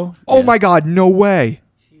HBO. Oh Yeah. my God! No way!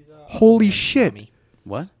 Holy Aquaman's shit! mommy.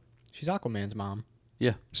 What? She's Aquaman's mom.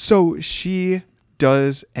 Yeah. So she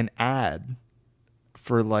does an ad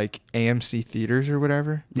for like AMC theaters or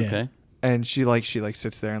whatever, Yeah. Okay. and she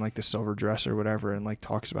sits there in like the silver dress or whatever and like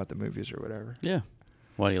talks about the movies or whatever. Yeah.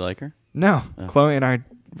 Why do you like her? No, Oh. Chloe and I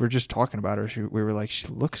were just talking about her. We were like, she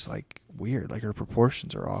looks like weird. Like her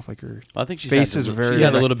proportions are off. Like her I think she's Face had is a, very- she's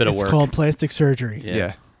had a Yeah, little bit of It's work. called plastic surgery. Yeah.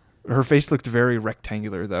 yeah. Her face looked very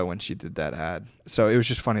rectangular though when she did that ad. So it was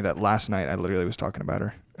just funny that last night I literally was talking about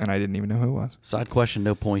her and I didn't even know who it was. Side question,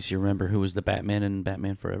 no points. You remember who was the Batman in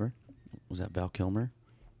Batman Forever? Was that Val Kilmer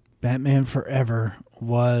Batman Forever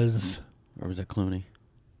was. or was that Clooney?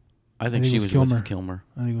 I think think she it was was Kilmer. with Kilmer.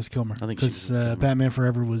 I think it was Kilmer. I think she was because with Kilmer. Batman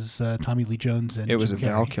Forever was Tommy Lee Jones and It was Jim a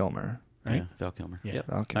Val Carrey. Kilmer. Right? Yeah, Val Kilmer. Yeah. Yep.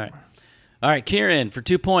 Val Kilmer. All right, Kieran, for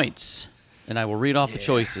 2 points. And I will read off the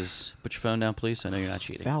choices. Put your phone down, please. I know you're not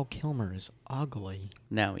cheating. Val Kilmer is ugly.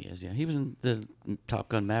 Now he is, yeah. He was in the Top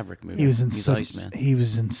Gun Maverick movie. He was in He's some, Iceman. He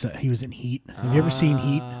was in Heat. Have you ever seen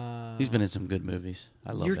Heat? He's been in some good movies.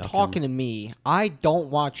 I love You're Val talking Kilmer. to me. I don't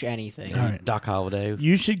watch anything. All right. Doc Holliday.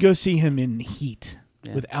 You should go see him in Heat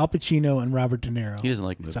Yeah. with Al Pacino and Robert De Niro. He doesn't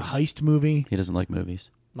like It's movies. a heist movie. He doesn't like movies.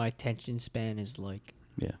 My attention span is like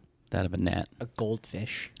Yeah, that of a gnat. a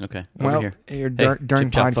goldfish. Okay, over Well, here. during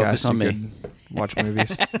Chip Chop, podcasts, focus on you me. could watch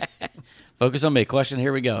movies. Focus on me. Question,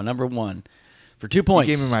 here we go. Number 1. For 2 You points.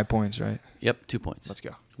 gave me my points, right? Yep, 2 points. Let's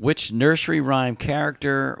go. Which nursery rhyme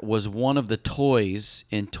character was one of the toys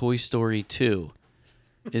in Toy Story 2?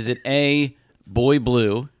 Is it A, Boy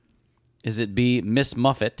Blue? Is it B, Miss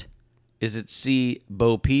Muffet? Is it C,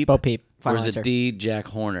 Bo Peep? Bo Peep. Or Final is answer. it D, Jack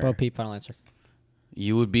Horner? Bo Peep. Final answer.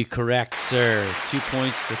 You would be correct, sir. 2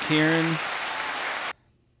 points for Kieran.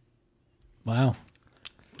 Wow.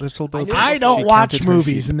 Little Bo I Peep. knew I She don't watch counted her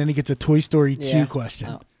movies, sheep. and then he gets a Toy Story 2 Yeah. question.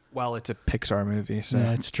 Oh. Well, it's a Pixar movie, so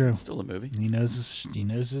Yeah, it's true. Still a movie. He knows his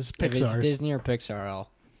If it's Pixar. Disney or Pixar, I'll.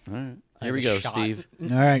 All right. I Here we have go, a shot. Steve.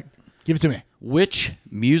 All right, give it to me. Which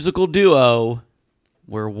musical duo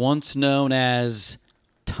were once known as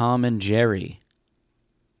Tom and Jerry?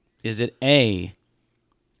 Is it A,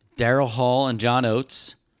 Daryl Hall and John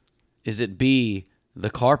Oates? Is it B, The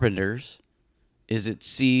Carpenters? Is it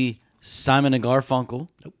C, Simon and Garfunkel?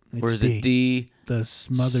 Or It's is it D, The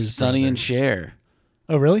Smothers Sonny and Brothers. Cher?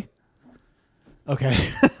 Oh, really? Okay.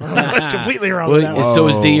 I was completely wrong Well, with that one. so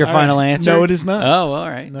is D your All final right. answer? No, it is not. Oh, all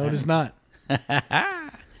right. No, it is not.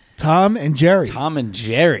 Tom and Jerry. Tom and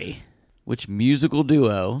Jerry. Which musical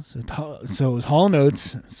duo? So it was Hall &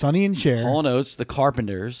 Oates, Sonny and Cher. Hall & Oates, The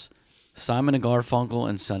Carpenters, Simon and Garfunkel,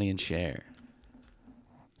 and Sonny and Cher.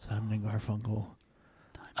 Simon and Garfunkel.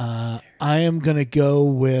 I am going to go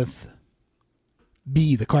with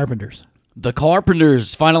B, The Carpenters. The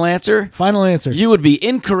Carpenters. Final answer? Final answer. You would be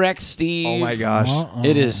incorrect, Steve. Oh my gosh.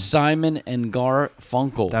 It is Simon and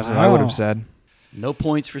Garfunkel. That's what I would Wow. have said. No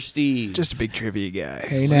points for Steve. Just a big trivia guy.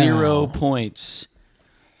 Hey, now. 0 points.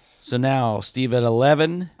 So now Steve at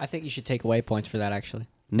 11, I think you should take away points for that. Actually,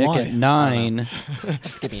 Nick Why? at 9,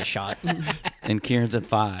 just give me a shot. and Kieran's at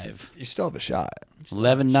 5. You still have a shot.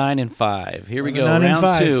 11, 9, and 5. Here we 11, go. 9, and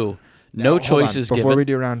Round 5. 2. No Now, hold on. choices Before given. we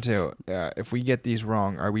do round 2, if we get these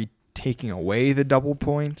wrong, are we taking away the double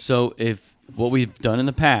points? So if what we've done in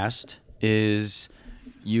the past is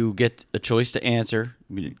you get a choice to answer.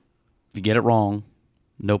 If you get it wrong,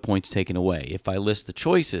 no points taken away. If I list the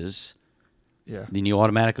choices, yeah. then you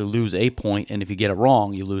automatically lose a point, and if you get it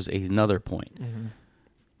wrong, you lose another point. Mm-hmm.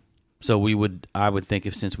 So I would think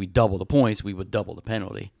if since we double the points, we would double the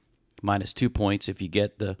penalty. Minus 2 points if you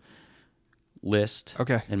get the list.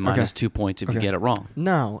 Okay, And minus okay. 2 points if you Okay. get it wrong.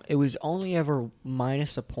 No, it was only ever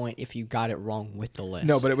minus a point if you got it wrong with the list.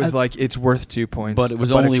 No, but it was like it's worth 2 points. But it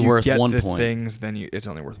was if only you worth get 1 the point. Things, then it's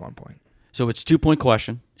only worth 1 point. So it's 2 point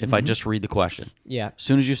question if Mm-hmm. I just read the question. yeah. As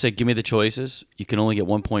soon as you say, give me the choices, you can only get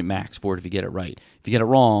 1 point max for it if you get it right. If you get it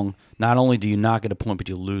wrong, not only do you not get a point, but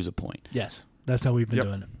you lose a point. Yes, that's how we've been Yep.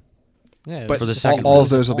 doing it. Yeah, But For the just second all one. of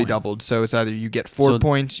those will be point. doubled. So it's either you get 4 So-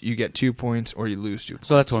 points, you get 2 points, or you lose 2 points.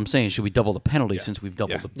 So that's what I'm saying. Should we double the penalty since we've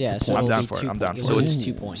doubled Yeah. the Yeah, so I'm it'll down be for it. 2 I'm down points. for So it. it's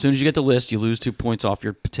 2 points. As soon as you get the list, you lose 2 points off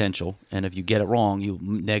your potential, and if you get it wrong, you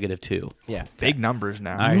negative 2. Yeah. Big numbers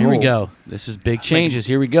now. All right, here we go. This is big changes.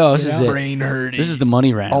 Here we go. This is it. Brain hurting. This is the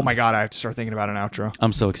money round. Oh my god, I have to start thinking about an outro.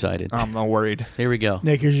 I'm so excited. I'm not worried. Here we go.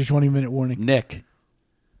 Nick, here's your 20-minute warning. Nick,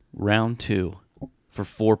 round 2 for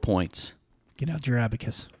 4 points, Get out your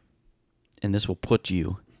abacus. and this will put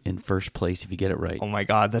you in first place if you get it right. Oh my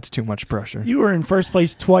god, that's too much pressure. You were in first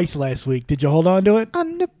place twice last week. Did you hold on to it?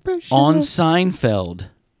 Under pressure. On Seinfeld,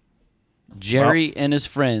 Jerry and his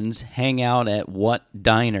friends hang out at what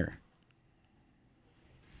diner?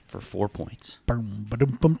 For 4 points. Boom,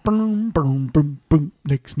 ba-dum, bum, boom, boom, boom, boom.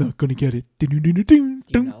 Nick's not gonna get it. Ding-ding-ding-ding,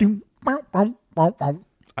 ding-ding. Bow, bow, bow, bow.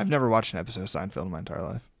 I've never watched an episode of Seinfeld in my entire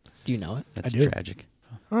life. Do you know it? That's I do. tragic.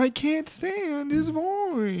 I can't stand his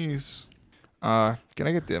voice. Can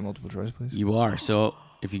I get the multiple choice, please? You are. So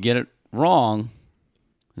if you get it wrong,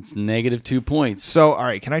 it's negative 2 points. So, all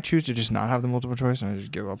right, can I choose to just not have the multiple choice and I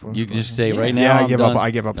just give up on You this can just question? say right now. Yeah, I'm I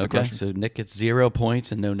done. give up the Okay, question. so Nick gets 0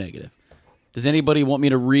 points and no negative. Does anybody want me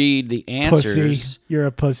to read the answers? Pussy. You're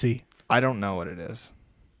a pussy. I don't know what it is.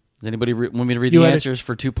 Does anybody want me to read You the had a- answers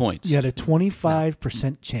for 2 points? You had a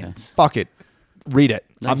 25% chance. Fuck it. Read it.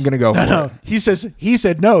 I'm Nice. gonna go for No, it. he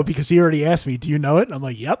said no because he already asked me. Do you know it? And I'm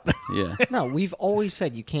like, yep. Yeah. No, we've always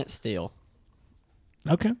said you can't steal.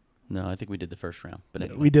 Okay, No, I think we did the first round. But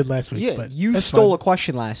anyway. we did last week. Yeah, but you that's stole fine. a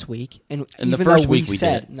question last week, and In the even first though week we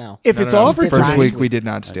said did. no. If No, it's no, no. offered did to First last me, week we week. did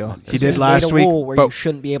not steal. He You did made last a week, rule where but you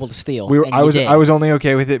shouldn't be able to steal. we were, and I you was did. I was only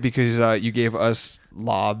okay with it because you gave us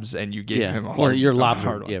lobs and you gave Yeah. him a hard. Well, your a lobs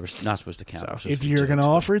hard are, one. yeah, we're not supposed to count. So, We're supposed if to be you're going to generous,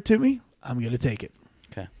 offer it to me, I'm going to take it.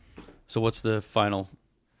 but- Okay. So what's the final?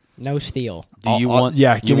 No steal. Do you I'll- want?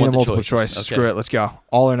 Yeah, you give me want the multiple choices? choice. Okay. Screw it. Let's go.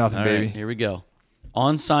 All or nothing, All right, baby. here we go.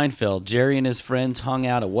 On Seinfeld, Jerry and his friends hung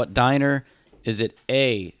out at what diner? Is it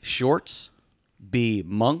A, Shorts, B,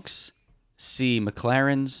 Monk's, C,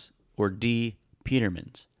 McLaren's, or D,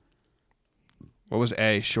 Peterman's? What was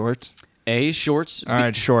A? Shorts. A, Shorts. All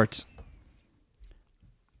right, shorts.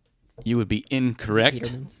 You would be incorrect.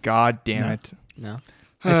 Peterman's? God damn it. No.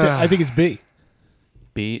 I think it's B.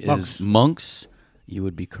 B is Monk's. Monk's. You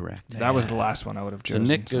would be correct. That was the last one I would have So chosen.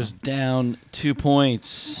 Nick goes down 2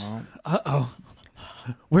 points. Uh-oh.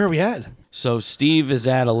 Where are we at? So Steve is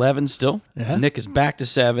at 11 still. Yeah. Nick is back to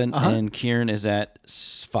 7, Uh-huh. and Kieran is at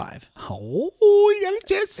 5. Oh, you got a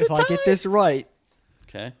chance to If I get this right,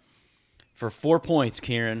 Okay. For 4 points,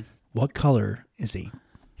 Kieran. What color is a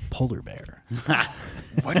polar bear?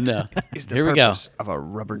 What No. is the Here we go. purpose of a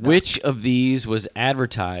rubber duck? Which of these was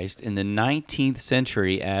advertised in the 19th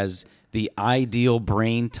century as the ideal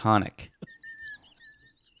brain tonic?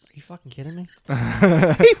 are you fucking kidding me?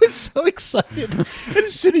 He was so excited. And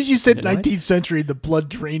as soon as you said 19th century, the blood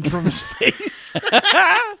drained from his face.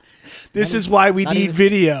 This is why we not need even-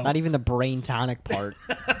 video. Not even the brain tonic part.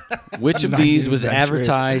 Which of these was 19th century.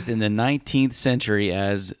 advertised in the 19th century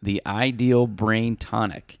as the ideal brain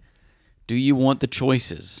tonic? Do you want the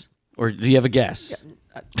choices? Or do you have a guess?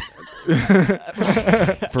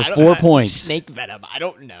 For 4 points. Snake venom. I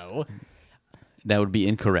don't know. That would be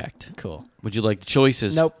incorrect. Cool. Would you like the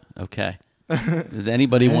choices? Nope. Okay. Does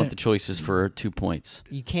anybody All want right. the choices for 2 points?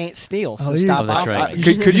 You can't steal, so Oh, you- stop. Oh, that's off- right.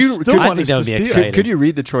 Could you? still Could, want I think us that to would be steal. exciting. could you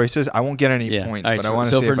read the choices? I won't get any Yeah. points, All right, but I so- want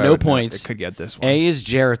to so see for if I no would know- points, could get this one. A is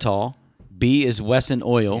Geritol, B is Wesson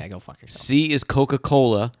Oil, Yeah, go fuck yourself. C is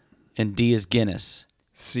Coca-Cola, and D is Guinness.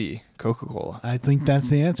 C. Coca-Cola. I think that's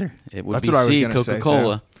the answer. It would That's be what I was C, gonna say,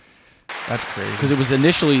 Coca-Cola, That's crazy. because it was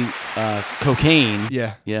initially cocaine.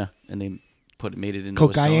 Yeah. Yeah, and they made it into a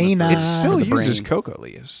Cocaine. sauna It still for the uses brain. coca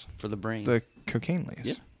leaves. for the brain. The cocaine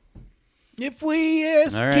leaves. Yeah. If we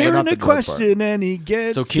ask All right. Kieran Not the a drug part. question and he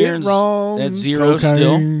gets So Kieran's it wrong, at 0 still.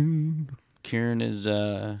 cocaine. Kieran is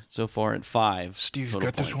so far at 5. Steve's total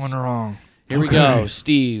got this points. one wrong. Here we go.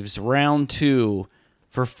 Steve's round 2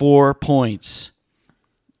 for 4 points.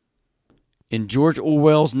 In George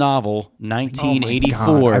Orwell's novel 1984,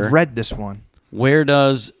 Oh my God, I've read this one. where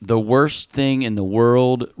does the worst thing in the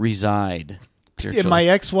world reside? Your In my choice.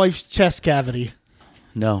 ex-wife's chest cavity.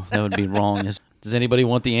 No, that would be wrong. Does anybody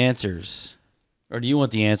want the answers? Or do you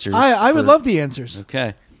want the answers? I would for- love the answers.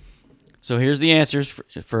 Okay. So here's the answers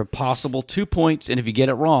for a possible 2 points, and if you get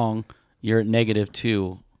it wrong, you're at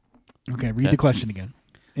 -2. Okay, read Okay. the question again.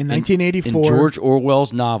 In In 1984, George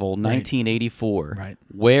Orwell's novel 1984, Right.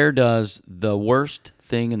 where does the worst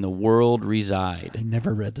thing in the world I reside?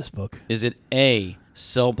 never read this book. Is it A,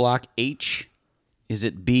 Cell Block H? Is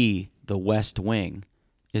it B, The West Wing?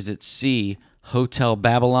 Is it C, Hotel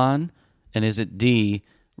Babylon? And is it D,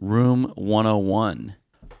 Room 101?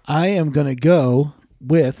 I am going to go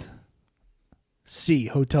with C,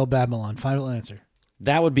 Hotel Babylon. Final answer.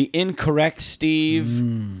 That would be incorrect, Steve,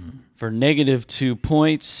 for -2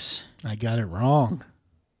 points. I got it wrong.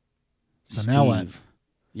 So now what? Steve,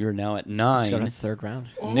 you're now at Let's go to 9. the third round.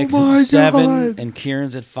 Nick's my at 7, God. and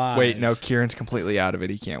Kieran's at 5. Wait, no, Kieran's completely out of it.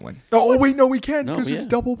 He can't win. Oh, wait, no, we can No, because it's yeah.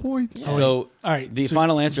 double points. So, All right, the so-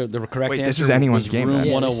 final answer, the correct Wait, answer this is anyone's was game, Room then.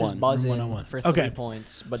 Yeah, this 101. is buzzing 101. for Okay. 3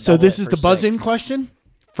 points. But So double this it is for the buzz-in 6. question?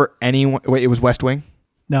 For anyone, wait, it was West Wing.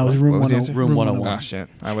 No, it was room What was the 101. answer? Room 101. Oh shit,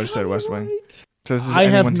 I would have said West Wing. So this is I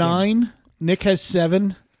have anyone's game. 9. Nick has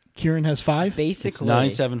 7. Kieran has 5. It's Basically,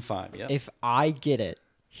 975. Yeah. if I get it,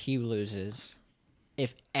 he loses.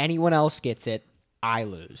 If anyone else gets it, I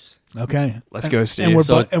lose. Okay. Let's go, Steve. And we're,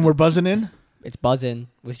 So- and we're buzzing in? It's buzzing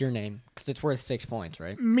with your name because it's worth 6 points,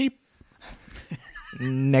 right? Meep.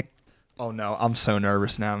 Nick. Oh no, I'm so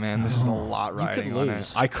nervous now, man. This is a lot riding on it.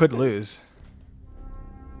 lose. I could lose.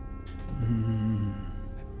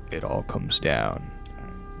 It all comes down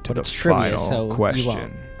to But the it's trivia, final so you question.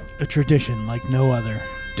 won't. A tradition like no other.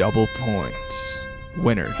 Double points.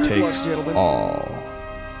 Winner Good luck, takes gentlemen. all.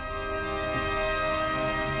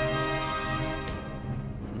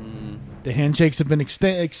 The handshakes have been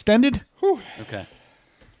extended. Okay.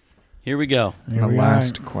 Here we go. There The we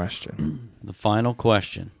last are. question. The final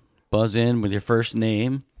question. Buzz in with your first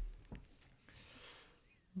name.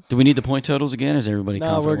 Do we need the point totals again? Is everybody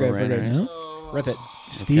No, we're comfortable? good. We're right? good. Right? Rip it.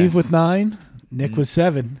 Steve with 9, Nick with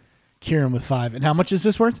 7, Kieran with 5. And how much is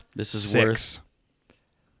this worth? This is worth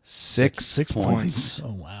 6. 6 points.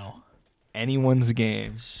 Oh wow. Anyone's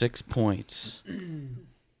game. 6 points.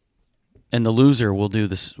 And the loser will do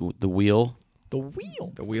this. The wheel. The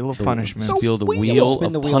wheel. The wheel of The- punishment. Spiel the We'll wheel spin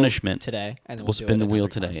of the wheel punishment today, and then We'll do spin the it wheel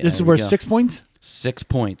every time. today. This is There we worth go. 6 points, 6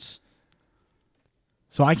 points.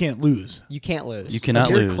 so I can't lose. You can't lose. You cannot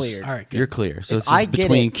You're lose. Cleared. All right, good. You're clear. So If this is I get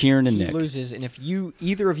between it, Kieran and he Nick. loses, and if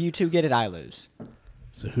either of you two get it, I lose.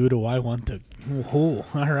 So who do I want to? Oh,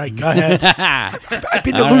 all right, go ahead. I've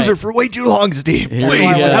been the All loser right. for way too long, Steve. Here Please we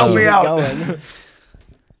go. help me out. Going.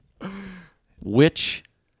 Which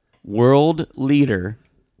world leader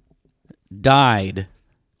died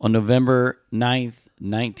on November 9th,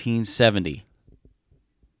 1970?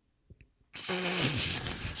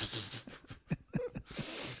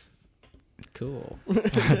 Cool.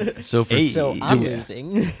 So for So I'm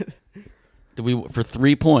losing. do we for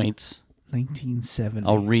 3 points, 1970.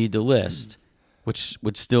 I'll read the list, which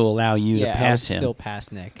would still allow you yeah, to I would pass him. still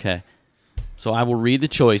pass Nick. Okay. So I will read the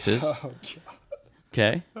choices.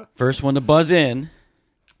 Okay. First one to buzz in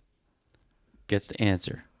gets the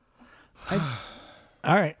answer. All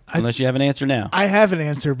right. Unless you have an answer now. I have an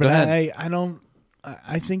answer, but Go ahead. I don't.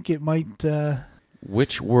 I think it might.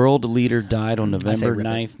 Which world leader died on November rip it.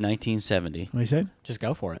 9th, 1970? What I said? Just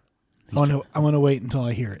go for it. I want to wait until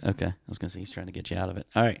I hear it. Okay. I was going to say he's trying to get you out of it.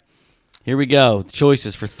 All right. Here we go. The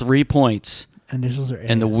choices for 3 points. Initials are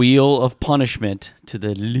And the A's. wheel of punishment to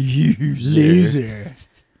the loser. Loser.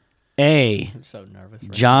 A. I'm so nervous.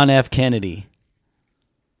 Right John F. Kennedy.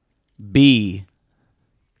 B.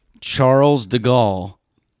 Charles de Gaulle.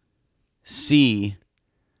 C.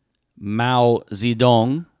 Mao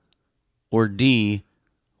Zedong. Or D.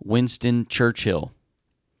 Winston Churchill.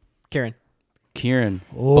 Kieran. Kieran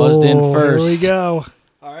buzzed in first. Here we go.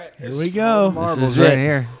 All right. Here we go. Marbles is right it.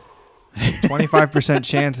 here. 25%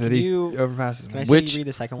 chance that he You- overpasses Can I me. see Which you read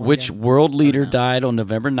the second one which again? world leader no. died on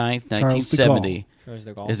November 9th, Charles de 1970? Charles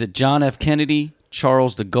de Gaulle. Is it John F. Kennedy,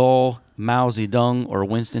 Charles de Gaulle, Mao Zedong, or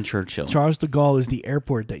Winston Churchill? Charles de Gaulle is the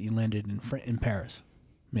airport that you landed in Paris.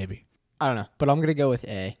 Maybe. I don't know, but I'm gonna go with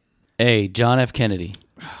A. A. John F. Kennedy.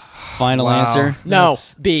 Final Wow. answer. No,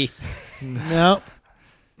 B. No.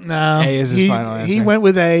 No. A is his final He answer. went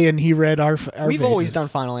with A, and he read our We've always faces. done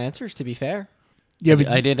final answers. To be fair, Yeah, but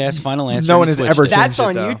I did ask final answer. No and one he has switched ever it. changed That's it,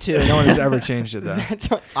 on though. you two. No one has ever changed it,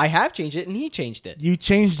 though. I have changed it, and he changed it. you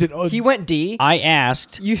changed it. He went D. I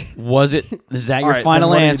asked, You- was it? Is that All your right, final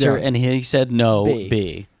then what are you answer? doing? And he said no. B.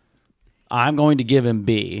 B. I'm going to give him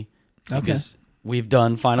B because we've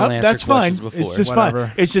done final answer that's fine. questions before. It's just Whatever.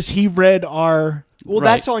 fine. It's just he read our Well,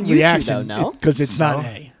 Right. that's on you two, reaction though. No. because it's not So?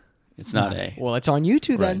 A. It's not A. Well, it's on you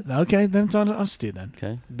two then. Okay, then it's on us two then.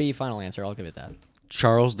 Okay. B. Final answer. I'll give it that.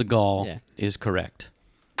 Charles de Gaulle Yeah. is correct.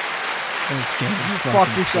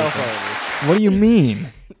 Fuck yourself over. What do you mean?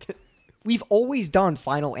 We've always done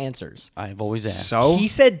final answers. I have always asked. So? He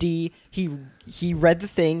said D. He read the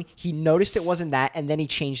thing. He noticed it wasn't that, and then he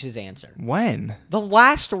changed his answer. When? The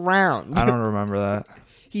last round. I don't remember that.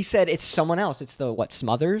 He said it's someone else. It's the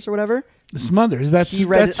Smothers or whatever. The Smothers. That's He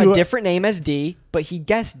read that's a who- different name as D, but he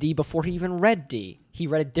guessed D before he even read D. He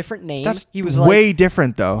read a different name. That's he was way like,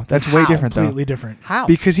 different, though. That's way How? different, though. completely different. how?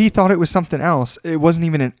 Because he thought it was something else. It wasn't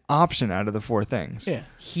even an option out of the 4 things. Yeah.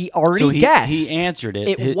 he already So he, guessed. he answered it.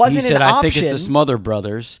 It He wasn't said, an I think it's the option. Smother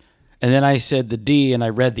Brothers. And then I said the D, and I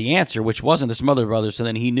read the answer, which wasn't the Smother Brothers. So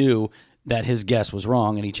then he knew that his guess was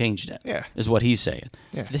wrong, and he changed it. Yeah. Is what he's saying.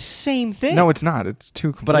 Yeah. The same thing. No, it's not. It's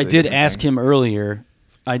two But I completely did different ask things. him earlier.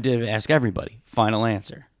 I did ask everybody. Final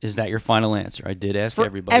answer. Is that your final answer? I did ask for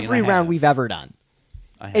everybody. and every I round have. we've ever done.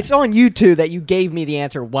 I have. It's on you two that you gave me the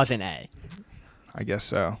answer wasn't A. I guess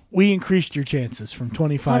so. We increased your chances from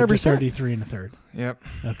 25 to 100%. 33 and a third. Yep.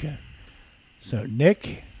 Okay. So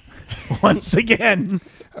Nick, once again,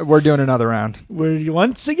 We're doing another round.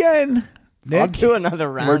 once again, I'll Nick, do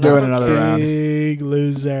another round. We're doing another round. big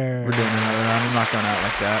loser. We're doing another round. I'm not going out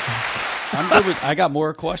like that. I'm good with, I got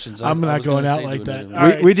more questions. I'm I not was going gonna out say like do that. another All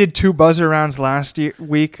one. right. We did 2 buzzer rounds last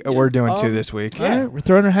week. We're doing 2 this week. All right, we're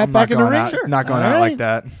throwing our hat I'm not back in the going ring. out. Not going All out right. like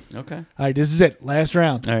that. Okay. All right, this is it. Last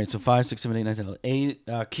round. All right. So 5, 6, 7, 8, 9, 10,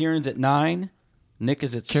 11. Kieran's at 9. Nick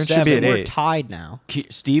is at Kieran 7. should be at We're 8. tied now.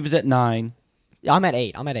 Steve is at 9. I'm at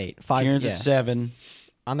 8. I'm at 8. 5. Kieran's yeah. at 7.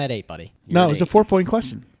 I'm at 8, buddy. No, at it was a 8. 4-point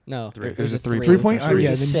question. No, Three. it was a 3. 3 point? It Oh, was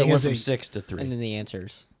yeah, a then you So go it went with from 6. 6 to 3. And then the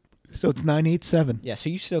answers. So it's 9-8-7. Yeah, so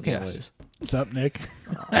you still can't Yes. lose. What's up, Nick?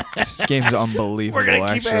 This game's unbelievable. We're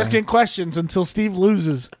gonna keep actually. asking questions until Steve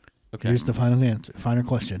loses. Okay. Here's the final answer. Final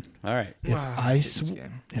question. All right. If I hate this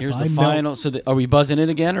game. Here's the final. So are we buzzing in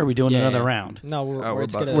again, or are we doing another round? No, Oh, we're,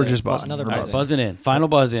 just we're gonna, we're just buzzing. Another We're All right, buzz. buzzing in. Final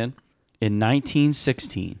buzz in. In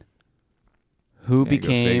 1916, who Yeah, go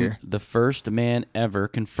became figure. the first man ever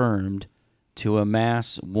confirmed to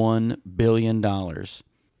amass $1 billion? In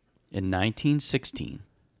 1916,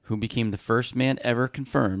 who became the first man ever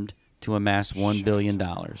confirmed to amass $1 billion?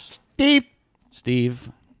 Steve, Steve,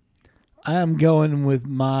 I'm going with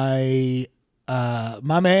my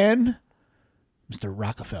man, Mr.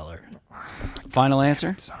 Rockefeller. final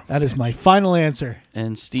answer. That is my final answer.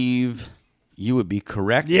 And Steve, you would be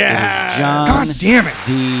correct. Yes! It is John God damn it.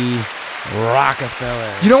 D.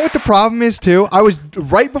 Rockefeller. You know what the problem is too? I was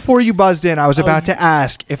right before you buzzed in. I was about to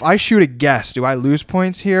ask if I shoot a guess, do I lose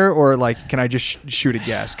points here, or like can I just shoot a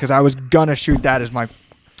guess? Because I was gonna shoot that as my.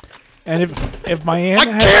 And if my I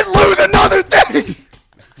aunt had, can't lose another thing.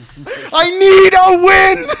 I need a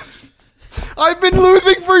win. I've been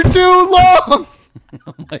losing for too long.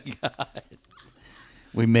 Oh my God.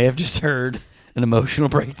 We may have just heard an emotional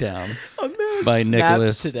breakdown by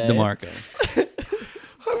Nicholas today. DeMarco.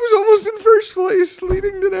 I was almost in first place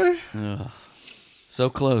leading today. So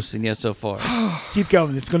close and yet so far. keep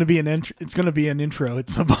going. It's going to be an it's going to be an intro at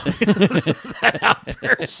some point.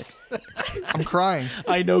 I'm crying.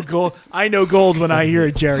 I know gold when I hear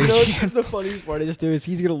it, Jerry. You know what the funniest part of this, dude, is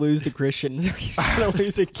he's going to lose to Christian. So he's going to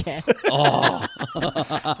lose again. Oh,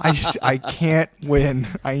 I can't win.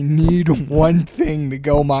 I need one thing to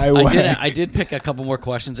go my way. I did pick a couple more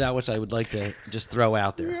questions out, which I would like to just throw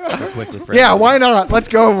out there real quickly. For Yeah, everybody. why not? Let's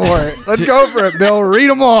go for it. Let's go for it, Bill. Read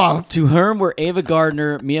them off. To whom were Ava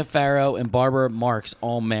Gardner, Mia Farrow, and Barbara Marx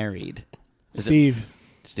all married? Is Steve,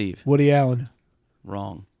 it Steve? Woody Allen.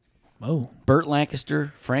 Wrong. Oh, Burt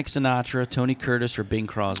Lancaster, Frank Sinatra, Tony Curtis, or Bing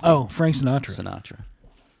Crosby? Frank Sinatra. Sinatra.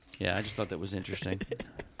 Yeah, I just thought that was interesting.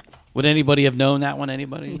 Would anybody have known that one?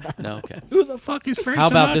 Anybody? No? Okay. Who the fuck is Frank How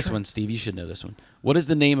about Sinatra? this one, Steve? You should know this one. What is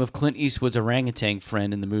the name of Clint Eastwood's orangutan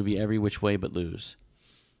friend in the movie Every Which Way But Loose?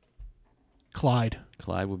 Clyde.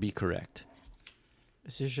 Clyde would be correct.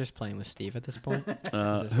 This is just playing with Steve at this point.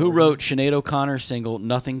 Who wrote Sinead O'Connor's single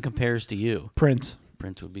 "Nothing Compares to You"? Prince.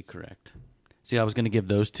 Prince would be correct. See, I was going to give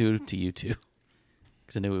those two to you two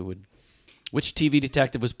because I knew it would. Which TV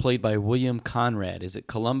detective was played by William Conrad? Is it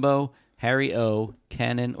Columbo, Harry O,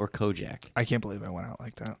 Cannon, or Kojak? I can't believe I went out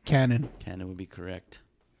like that. Cannon. Cannon would be correct.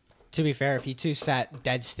 To be fair, if you two sat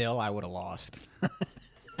dead still, I would have lost.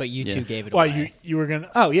 But you Yeah. two gave it Why away. you were gonna?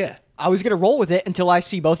 Oh yeah, I was going to roll with it until I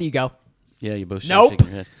see both of you go. Yeah, you both. Nope. shaking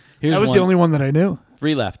your head. Here's that was one. the only one that I knew.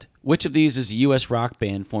 3 left. Which of these is a U.S. rock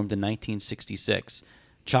band formed in 1966?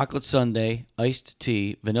 Chocolate Sundae, Iced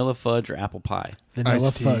Tea, Vanilla Fudge, or Apple Pie? Vanilla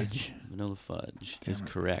Iced tea. Fudge. Vanilla Fudge is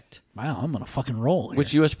correct. Wow, I'm on a fucking roll. Here.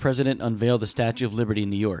 Which U.S. president unveiled the Statue of Liberty in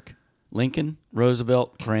New York? Lincoln,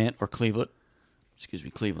 Roosevelt, Grant, or Cleveland? Excuse me,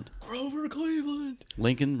 Cleveland. Grover Cleveland?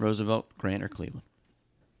 Lincoln, Roosevelt, Grant, or Cleveland?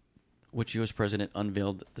 Which U.S. president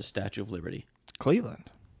unveiled the Statue of Liberty? Cleveland.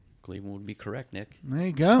 Cleveland would be correct, Nick. There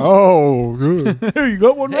you go. Oh, good. you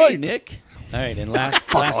got one Hey, right. Nick. All right, and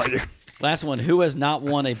last one. Who has not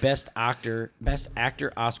won a Best Actor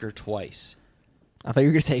Oscar twice? I thought you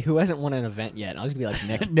were going to say, who hasn't won an event yet? I was going to be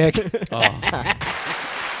like, Nick. Nick. Oh.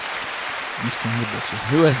 You son of a bitches.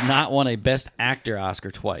 Who has not won a Best Actor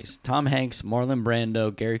Oscar twice? Tom Hanks, Marlon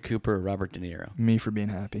Brando, Gary Cooper, or Robert De Niro? Me for being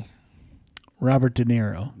happy. Robert De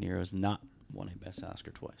Niro. De Niro's not won a Best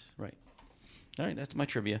Oscar twice. Right. All right, that's my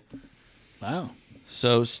trivia. Wow.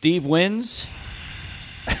 So Steve wins.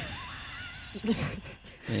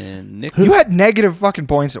 And Nick. You had negative fucking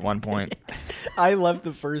points at one point. I left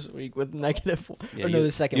the first week with negative one. Yeah, or no, you-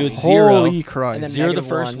 the second you week. had zero. Holy Christ. And then 0 the negative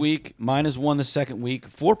first 1. week, -1 the second week,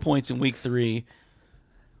 4 points in week 3,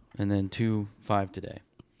 and then 2, 5 today.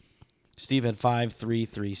 Steve had 5, 3,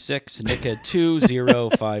 3, 6. Nick had 2, 0,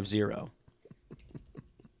 5, 0.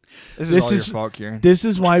 This This all is- your fault, Kieran. This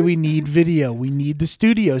is why we need video. We need the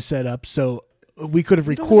studio set up so we could have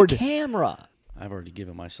You don't have a recorded. camera. I've already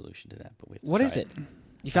given my solution to that, but we have to What try is it?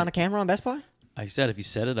 You found a camera on Best Buy? I said if you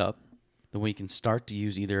set it up, then we can start to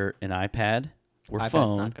use either an iPad or iPad's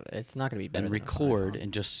phone It's not gonna be better and than an record iPhone.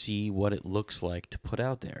 and just see what it looks like to put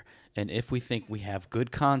out there. And if we think we have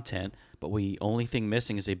good content, but we only thing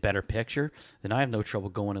missing is a better picture, then I have no trouble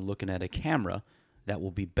going and looking at a camera that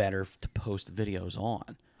will be better to post videos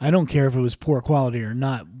on. I don't care if it was poor quality or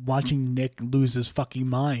not. Watching Nick lose his fucking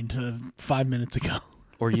mind 5 minutes ago.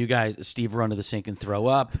 or you guys, Steve run to the sink and throw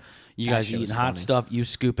up. You That guys shit eating was hot funny. stuff. You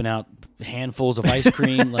scooping out handfuls of ice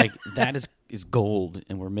cream. Like that is gold,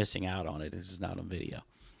 and we're missing out on it. This is not on video.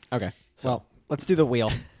 Okay. Well, let's do the wheel.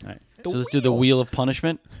 All right. So let's do the wheel of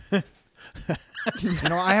punishment. I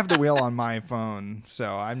have the wheel on my phone, so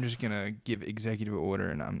I'm just gonna give executive order,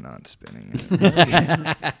 and I'm not spinning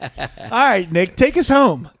it. All right, Nick, take us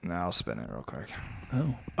home. No, I'll spin it real quick.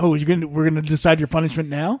 Oh, we're gonna decide your punishment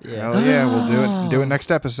now. Hell yeah, we'll do it. Do it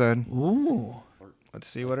next episode. Ooh. Let's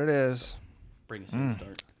see what it is. Bring us in the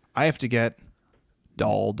start. I have to get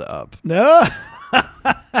dolled up. No.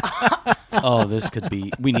 Oh, this could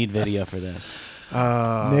be. We need video for this.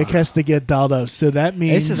 Nick has to get dolled up, so that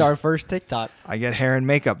means This is our first TikTok. I get hair and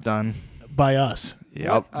makeup done. by us.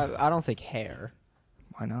 Yep. I don't think hair.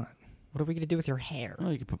 Why not? What are we gonna do with your hair? Oh,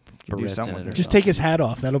 you could put do barrettes something in with it. it. or Just something. take his hat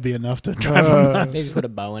off. That'll be enough to drive him nuts. Maybe put a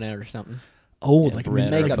bow in it or something. Oh, Yeah, like a red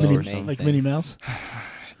Minnie, makeup like, or Minnie, something. like Minnie Mouse.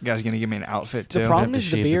 You guys gonna give me an outfit too? The problem Have is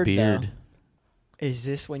to the shave beard, though. beard. Is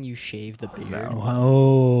this when you shave the beard? No.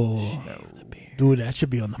 Oh, dude, that should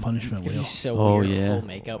be on the punishment It'd wheel. be so Oh, weird. yeah. Full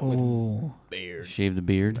makeup with Oh, beard. Shave the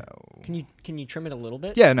beard. Can you trim it a little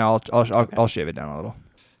bit? Yeah, no, I'll shave it down a little.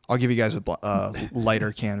 I'll give you guys a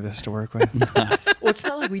lighter canvas to work with. Well, it's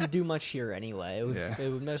not like we do much here anyway. Yeah. It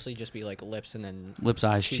would mostly just be like lips and then Lips,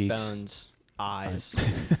 eyes, cheeks. cheekbones, eyes.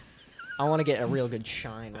 I want to get a real good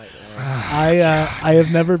shine right there. I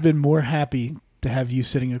have never been more happy to have you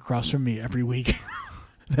sitting across from me every week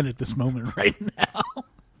than at this moment right now.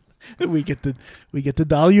 we get to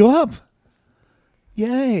doll you up.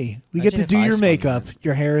 Yay! We get Imagine to if do I your spun makeup, mine.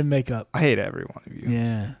 your hair and makeup. I hate every one of you.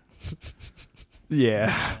 Yeah.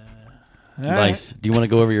 Yeah. All right. Nice. Do you want to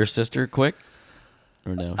go over your sister quick?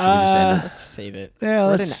 Or no? Should we just end it? Let's save it. Yeah,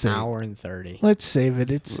 We're let's at an save it. hour and 30. Let's save it.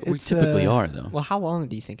 It's We it's, typically are, though. Well, how long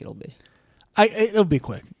do you think it'll be? It'll be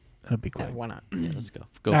quick. It'll be quick. Yeah, why not? Yeah, let's go.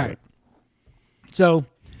 Go All for right. it. So,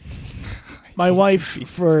 my wife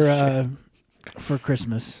Pieces for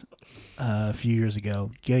Christmas a few years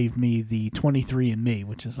ago gave me the 23andMe,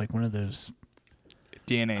 which is like one of those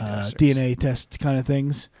DNA testers. DNA test kind of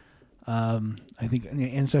things. I think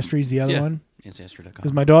Ancestry is the other Yeah. one. Ancestry.com.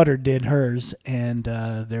 Because my daughter did hers, and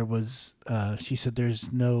there was she said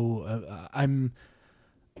there's no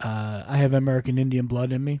I have American Indian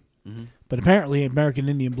blood in me, Mm-hmm. but apparently American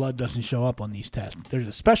Indian blood doesn't show up on these tests. There's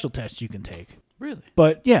a special test you can take. Really?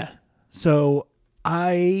 But yeah, so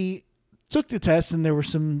I took the test, and there were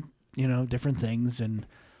some, different things, and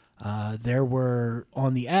there were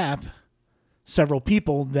on the app several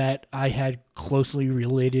people that I had closely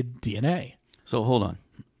related DNA. So hold on.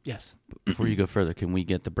 Yes. Before you go further, can we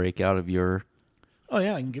get the breakout of your... Oh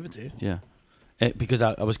yeah, I can give it to you. Yeah. Because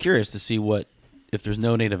I was curious to see if there's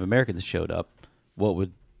no Native American that showed up, what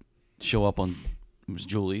would show up on... It was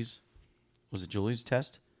Julie's. Was it Julie's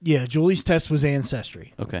test? Yeah, Julie's test was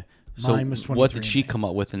Ancestry. Okay. So Mine was what did she 23andMe. come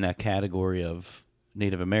up with in that category of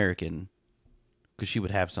Native American? Because she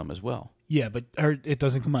would have some as well. Yeah, but it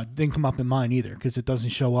doesn't come up. Didn't come up in mine either because it doesn't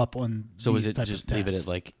show up on. So these is it type just of leave it tests. at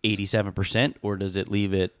like 87%, or does it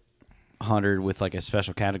leave it 100 with like a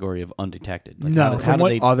special category of undetected? Like No, how do from what-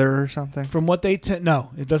 they? Other or something? From what they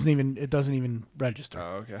no, it doesn't even register.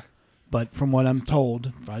 Oh, okay. But from what I'm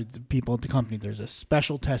told by the people at the company, there's a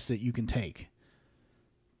special test that you can take.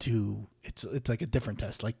 It's like a different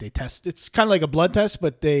test. Like they test. It's kind of like a blood test,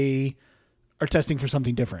 but they are testing for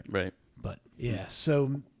something different. Right. But yeah,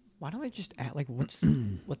 so Why don't they just add like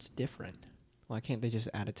what's different? Why can't they just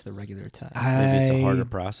add it to the regular test? Maybe it's a harder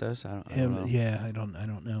process. I don't know. Yeah, I don't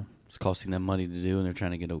know. It's costing them money to do, and they're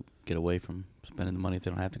trying to get away from spending the money if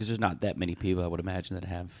they don't have to. Because there's not that many people, I would imagine, that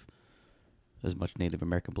have as much Native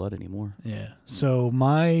American blood anymore. Yeah. So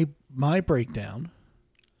my breakdown.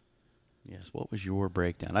 Yes. What was your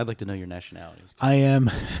breakdown? I'd like to know your nationalities, I am.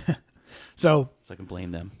 So so I can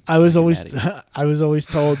blame them. I was always Maddie. I was always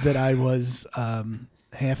told that I was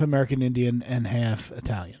half American Indian and half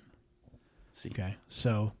Italian. See. Okay,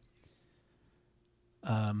 so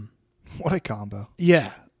What a combo.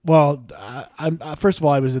 yeah. Well, I'm first of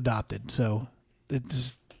all I was adopted, so it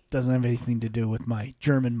just doesn't have anything to do with my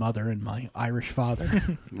German mother and my Irish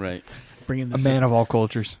father Right. bringing A this. man of all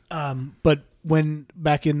cultures. But when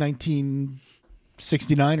back in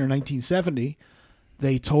 1969 or 1970,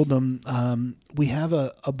 they told them we have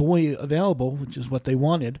a boy available, which is what they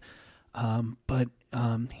wanted, but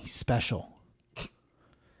he's special.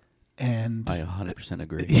 And I 100%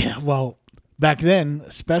 agree. yeah, well, back then,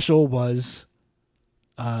 special was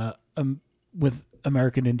with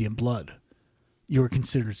American Indian blood. You were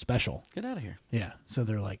considered special. Get out of here. Yeah, so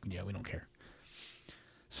they're like, yeah, we don't care.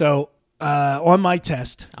 So on my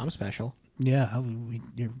test, I'm special. yeah,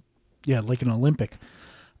 like an Olympic.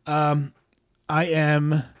 I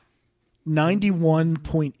am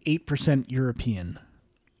 91.8% European.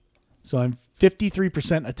 So I'm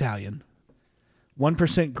 53% Italian,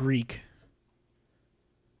 1% Greek,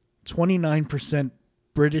 29%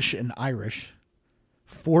 British and Irish,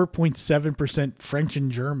 4.7% French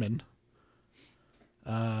and German.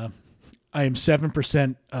 I am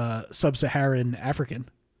 7% Sub-Saharan African.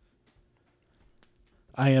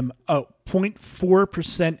 I am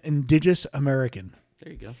 0.4% Indigenous American.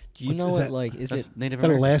 There you go. Do you know is what, that? like, is That's it... Native Is that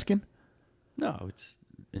American. Alaskan? No, it's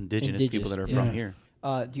indigenous people that are from yeah. here.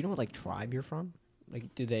 Do you know what, like, tribe you're from?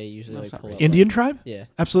 Like, do they usually, No, like, it's not pull really. up, Indian like- tribe? Yeah.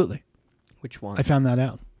 Absolutely. Which one? I found that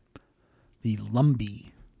out. The Lumbee.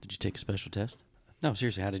 Did you take a special test? No,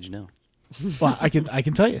 seriously, how did you know? Well, I can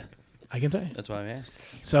tell you. I can tell you. That's why I asked.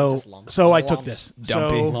 So Just lumps. so I took Lumps. this.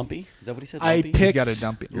 Dumpy. So Lumpy? Is that what he said? I Lumpy? picked- He's got a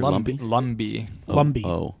dumpy. You're lumpy? Lumpy. Oh, Lumbee.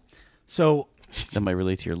 Oh, So that might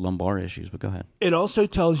relate to your lumbar issues, but go ahead. it also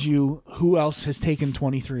tells you who else has taken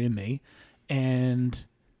 23andMe and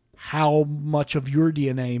how much of your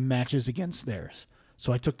DNA matches against theirs.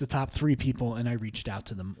 So I took the top 3 people and I reached out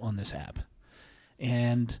to them on this app.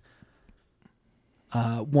 And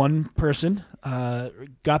one person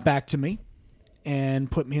got back to me and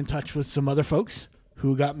put me in touch with some other folks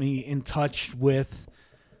who got me in touch with.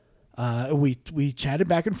 We chatted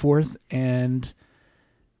back and forth, and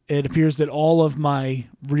it appears that all of my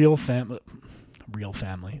real family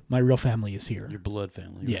is here. Your blood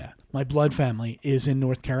family. right? Yeah, my blood family is in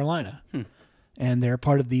North Carolina, and they're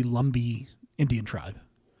part of the Lumbee Indian tribe.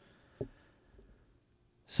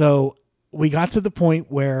 So we got to the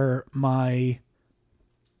point where from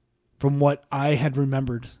what I had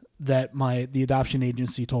remembered, that the adoption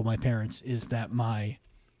agency told my parents is that my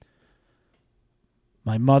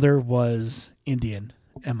mother was Indian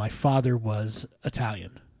and my father was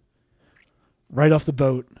Italian. Right off the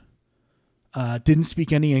boat, didn't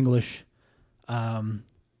speak any English.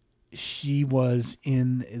 She was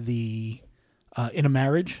in a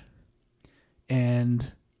marriage,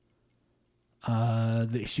 and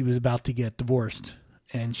she was about to get divorced,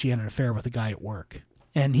 and she had an affair with a guy at work,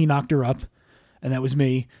 and he knocked her up, and that was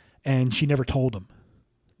me, and she never told him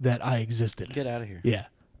that I existed. Get out of here. Yeah.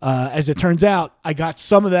 As it turns out, I got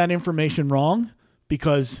some of that information wrong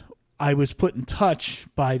because I was put in touch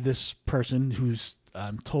by this person who's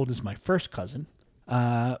I'm told is my first cousin.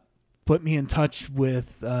 Put me in touch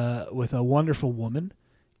with a wonderful woman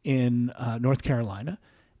in North Carolina,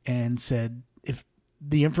 and said, if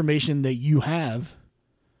the information that you have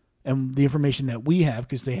and the information that we have,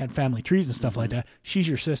 because they had family trees and stuff like that, she's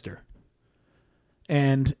your sister.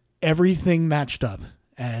 And everything matched up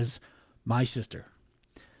as my sister.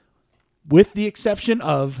 With the exception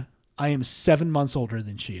of I am 7 months older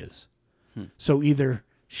than she is. So either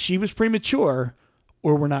she was premature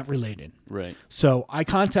or we're not related. Right. So I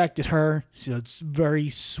contacted her. She's a very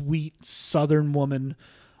sweet Southern woman,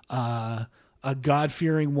 a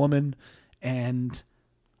God-fearing woman, and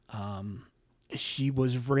she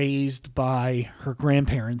was raised by her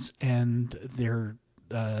grandparents, and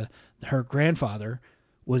her grandfather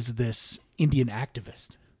was this Indian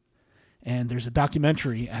activist. And there's a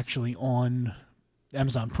documentary actually on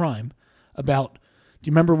Amazon Prime about, do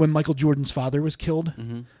you remember when Michael Jordan's father was killed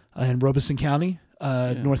in Robeson County,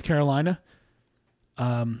 North Carolina?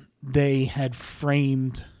 They had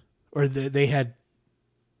framed, or they had,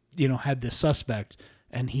 had this suspect,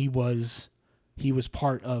 and he was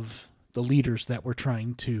part of the leaders that were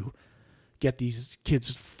trying to get these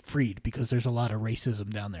kids freed, because there's a lot of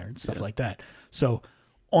racism down there and stuff like that. So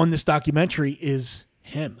on this documentary is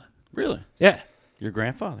him. Really? Yeah. Your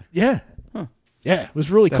grandfather? Yeah. Huh. Yeah, it was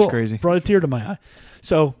really That's cool. crazy. Brought a tear to my eye.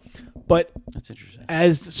 So, but That's interesting.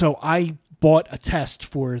 so I bought a test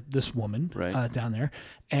for this woman Right. down there,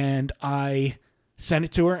 and I sent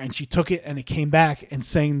it to her, and she took it, and it came back and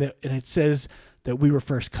it says that we were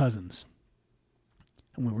first cousins,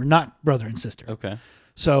 and we were not brother and sister. Okay.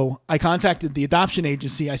 So I contacted the adoption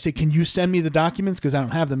agency. I said, can you send me the documents? Because I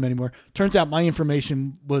don't have them anymore. Turns out my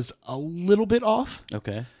information was a little bit off.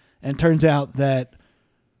 Okay. And turns out that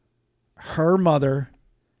her mother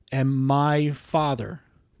and my father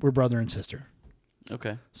were brother and sister.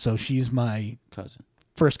 Okay. So she's my Cousin.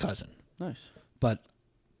 first cousin. Nice. But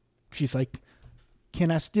she's like,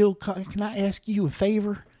 can I ask you a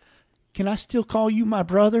favor? Can I still call you my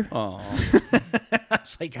brother? Oh, I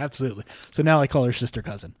was like, absolutely. So now I call her sister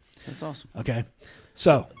cousin. that's awesome. Okay.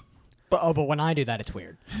 So But when I do that, it's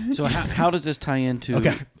weird. So how does this tie into?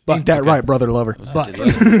 okay. Ain't that right, brother lover? But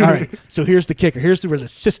all right. So here's the kicker. Here's where the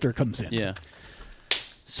sister comes in. Yeah.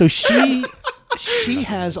 So she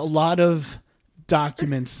has a lot of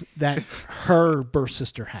documents that her birth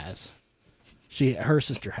sister has. Her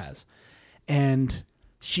sister has. And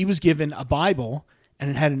she was given a Bible, and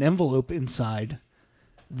it had an envelope inside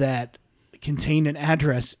that contained an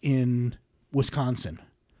address in Wisconsin.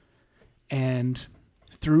 And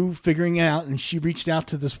through figuring it out, and she reached out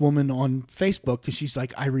to this woman on Facebook because she's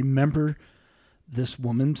like, I remember this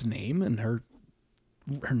woman's name, and her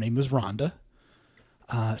name was Rhonda.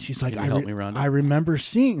 She's like, Can you help me, Rhonda? I remember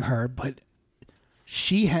seeing her, but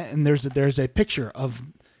she had, and there's a picture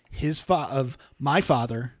of of my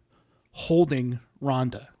father holding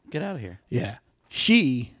Rhonda. Get out of here. Yeah,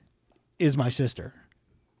 she is my sister,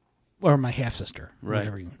 or my half sister, Right.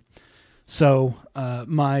 whatever you. So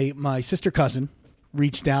my sister cousin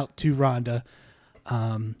reached out to Rhonda,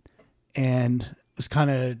 and it was kind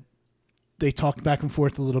of, they talked back and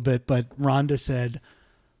forth a little bit, but Rhonda said,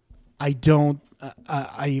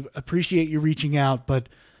 I appreciate you reaching out, but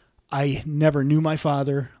I never knew my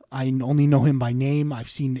father. I only know him by name. I've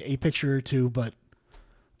seen a picture or two, but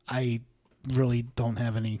I really don't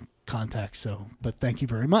have any contact. So, but thank you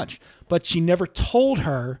very much. But she never told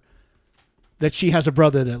her that she has a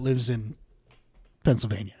brother that lives in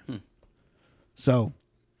Pennsylvania. So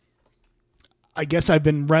I guess I've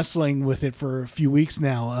been wrestling with it for a few weeks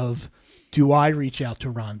now of, do I reach out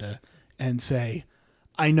to Rhonda and say,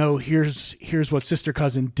 I know here's what sister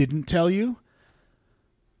cousin didn't tell you,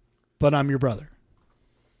 but I'm your brother.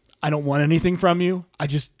 I don't want anything from you. I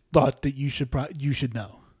just thought that you should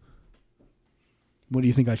know. What do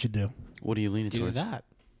you think I should do? What are you leaning Do towards? that.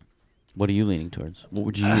 What are you leaning towards? What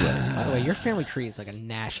would you like? By the way, your family tree is like a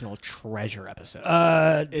national treasure episode.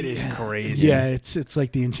 It is crazy. Yeah, it's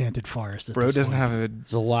like the Enchanted Forest. at Bro this doesn't point. have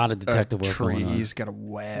There's a lot of detective a work tree. going on. He's got a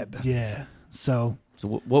web. Yeah. So, So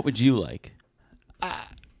what would you like?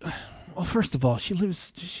 well, first of all,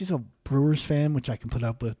 she's a Brewers fan, which I can put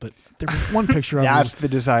up with, but there was one picture of her. That's the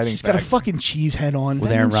deciding She's got a factor. fucking cheese head on. With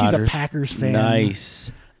That Aaron means Rodgers. She's a Packers fan.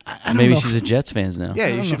 Nice. I don't Maybe know she's a Jets fan now. Yeah, I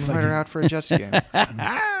you don't should know if I invite her can- out for a Jets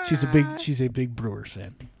game. She's a big Brewers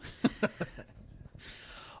fan.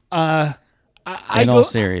 In all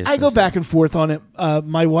seriousness, I go though. back and forth on it.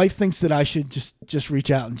 My wife thinks that I should just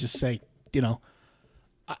reach out and just say,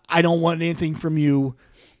 I don't want anything from you.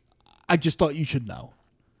 I just thought you should know.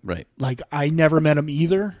 Right. Like, I never met him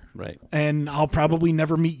either, Right. and I'll probably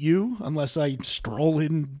never meet you unless I stroll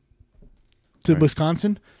in to Right.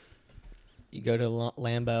 Wisconsin. You go to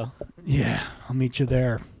Lambeau. Yeah, I'll meet you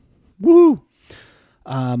there. Woo!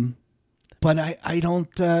 But I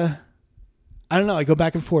don't know. I go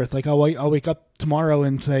back and forth. Like, I'll wake up tomorrow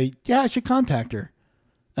and say, yeah, I should contact her.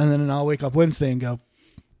 And then I'll wake up Wednesday and go,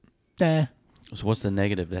 nah. So what's the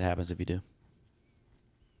negative that happens if you do?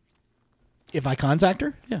 If I contact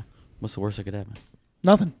her, Yeah. What's the worst that could happen?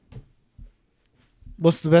 nothing.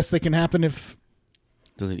 What's the best that can happen if...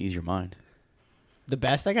 Does it ease your mind? The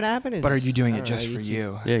best that could happen is. But are you doing I it don't just know, for two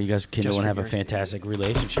you? Yeah, you guys kindle Just and for have a yours. fantastic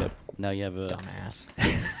relationship. Now you have a... Dumbass.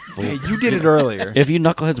 Hey, you did it earlier. If you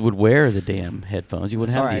knuckleheads would wear the damn headphones, you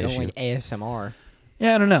wouldn't Sorry, I have the don't issue. like ASMR.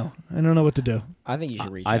 Yeah, I don't know. I don't know what to do. I think you should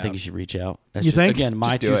reach out. I think you should reach out. That's You just, think? Again,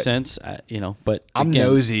 my Just do 2 it. cents, but I'm again,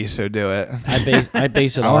 nosy, so do it. I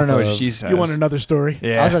base it I off want to know of... what she says. You want another story?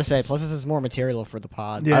 Yeah. I was about to say, plus this is more material for the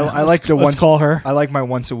pod. Yeah. I like the Let's one. call her. I like my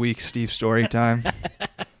once a week Steve story time.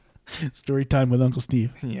 Story time with Uncle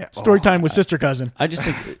Steve. Yeah. Story time with sister cousin. I just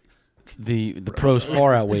think the pros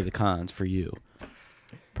far outweigh the cons for you,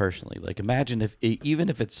 personally. Like, imagine even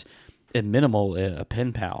if it's a minimal, a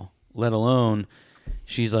pen pal, let alone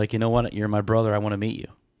she's like, you know what, you're my brother, I want to meet you.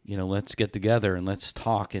 Let's get together and let's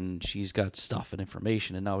talk. And she's got stuff and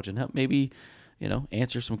information and knowledge and help maybe,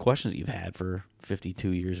 answer some questions that you've had for 52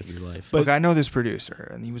 years of your life. Look, I know this producer,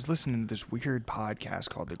 and he was listening to this weird podcast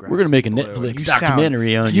called The Grass. We're gonna make a is Blue, Netflix and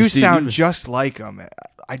documentary on you. you, Steve. Sound just like him.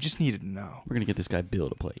 I just needed to know. We're going to get this guy Bill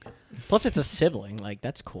to play you. Plus, it's a sibling. Like,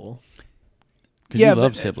 that's cool. Because you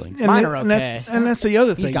love siblings. And Mine that- are and that's the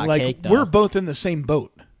other He's thing. got Like, cake, though. we're both in the same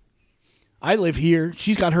boat. I live here.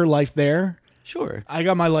 She's got her life there. Sure. I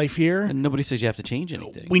got my life here. And nobody says you have to change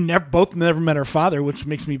anything. We both never met her father, which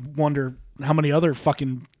makes me wonder how many other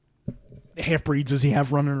fucking half breeds does he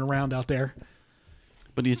have running around out there.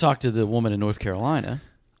 But you talk to the woman in North Carolina.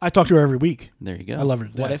 I talk to her every week. There you go. I love her.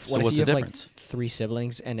 to What death. if So what what's if you the have difference? like 3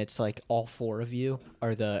 siblings and it's like all 4 of you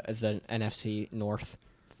are the NFC North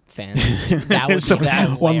fans? That would So be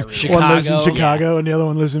one hilarious. lives in Chicago. Chicago and the other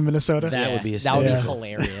one lives in Minnesota. That would be a that would be Yeah.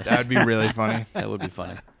 hilarious. That'd be really funny. That would be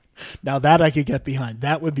funny. Now that I could get behind.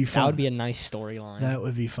 That would be fun. That would be a nice storyline. That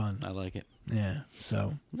would be fun. I like it. Yeah.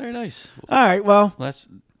 So. Very nice. All right. Well, Well,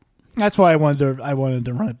 that's why I wanted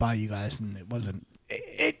to run it by you guys, and it wasn't.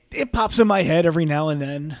 It pops in my head every now and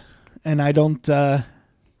then, and I don't. I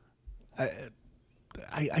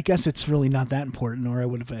I guess it's really not that important, or I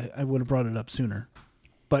would have brought it up sooner.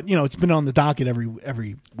 But it's been on the docket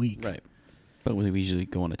every week. Right. But we usually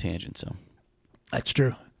go on a tangent, so. That's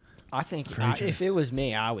true. I think Crazy. if it was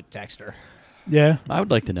me, I would text her. Yeah. I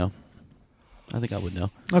would like to know. I think I would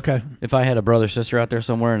know. Okay. If I had a brother or sister out there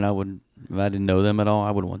somewhere and if I didn't know them at all,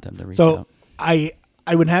 I wouldn't want them to reach So out.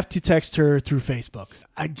 I would have to text her through Facebook.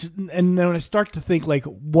 And then when I start to think, like,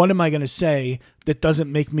 what am I going to say that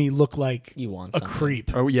doesn't make me look like You want a something.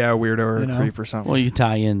 creep? Oh yeah, a weirdo or You a know? creep or something. Well, you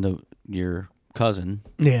tie in your cousin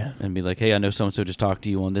Yeah. and be like, hey, I know so-and-so just talked to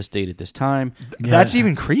you on this date at this time. That's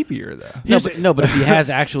even creepier though. No, but if he has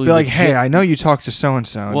actually Be like, legit- hey, I know you talked to so and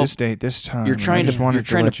so Well, this date, this time. you're and I trying just to wanted you're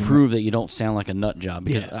trying let to you know." prove that you don't sound like a nut job,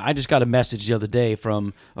 because Yeah. I just got a message the other day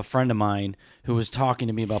from a friend of mine who was talking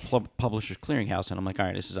to me about Publishers Clearinghouse, and I'm like, all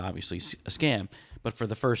right, this is obviously a scam. But for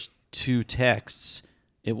the first 2 texts,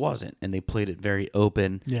 it wasn't, and they played it very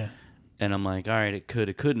open. Yeah. And I'm like, all right, it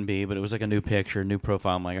couldn't be, but it was like a new picture, new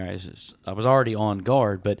profile. I'm like, all right, I was already on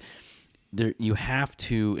guard, but you have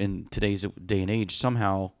to, in today's day and age,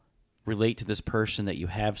 somehow relate to this person that you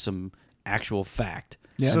have some actual fact.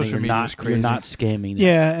 Yeah. So that Social you're media not, is you're crazy. not scamming.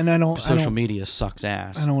 Yeah, and I don't. Social media sucks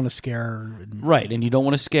ass. I don't want to scare her. Right, and you don't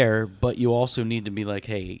want to scare her, but you also need to be like,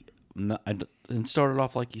 hey, and start it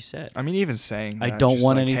off like you said. I mean, even saying I that, don't just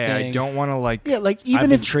want like, Hey, I anything. don't want to like. Yeah, like I've even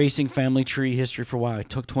been if tracing family tree history for a while. I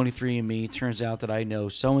took 23andMe. Turns out that I know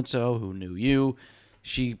so-and-so who knew you.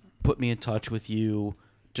 She put me in touch with you.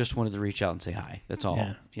 Just wanted to reach out and say hi. That's all.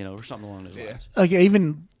 Yeah. Or something along those lines. like I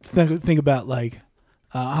even think about like,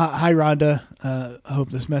 hi Rhonda, I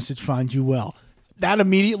hope this message finds you well. That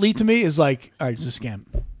immediately to me is like, all right, it's a scam.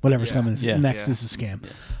 Whatever's Yeah. coming Yeah. next Yeah. is a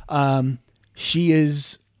scam. She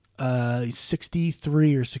is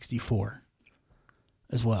 63 or 64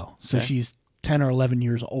 as well. So Okay. she's 10 or 11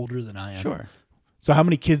 years older than I am. Sure. So how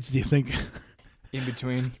many kids do you think In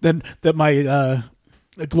between. that my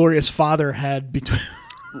glorious father had between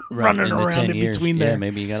running in the around 10 in years. between Yeah, there?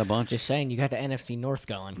 maybe you got a bunch. Just saying, you got the NFC North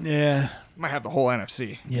going. Yeah. Might have the whole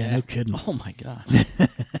NFC. Yeah, no kidding. Oh, my gosh.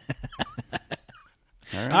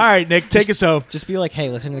 All right. All right, Nick, take us home. Just be like, hey,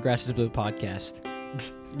 listen to the Grass is Blue podcast.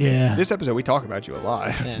 Yeah. This episode, we talk about you a lot.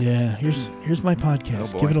 Yeah, here's my podcast.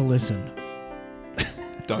 Oh, boy. Give it a listen.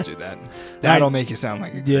 Don't do that. That'll make you sound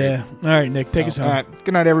like a creep. Yeah. All right, Nick, take us All home. right.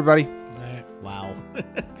 Good night, everybody. All right. Wow.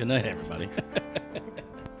 Good night, everybody.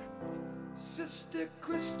 Sister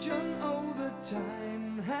Christian, oh, the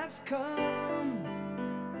time has come,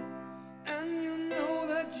 and you know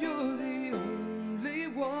that you're the only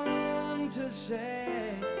one to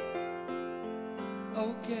say,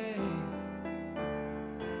 okay,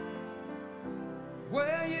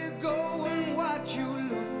 where you go and what you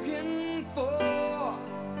look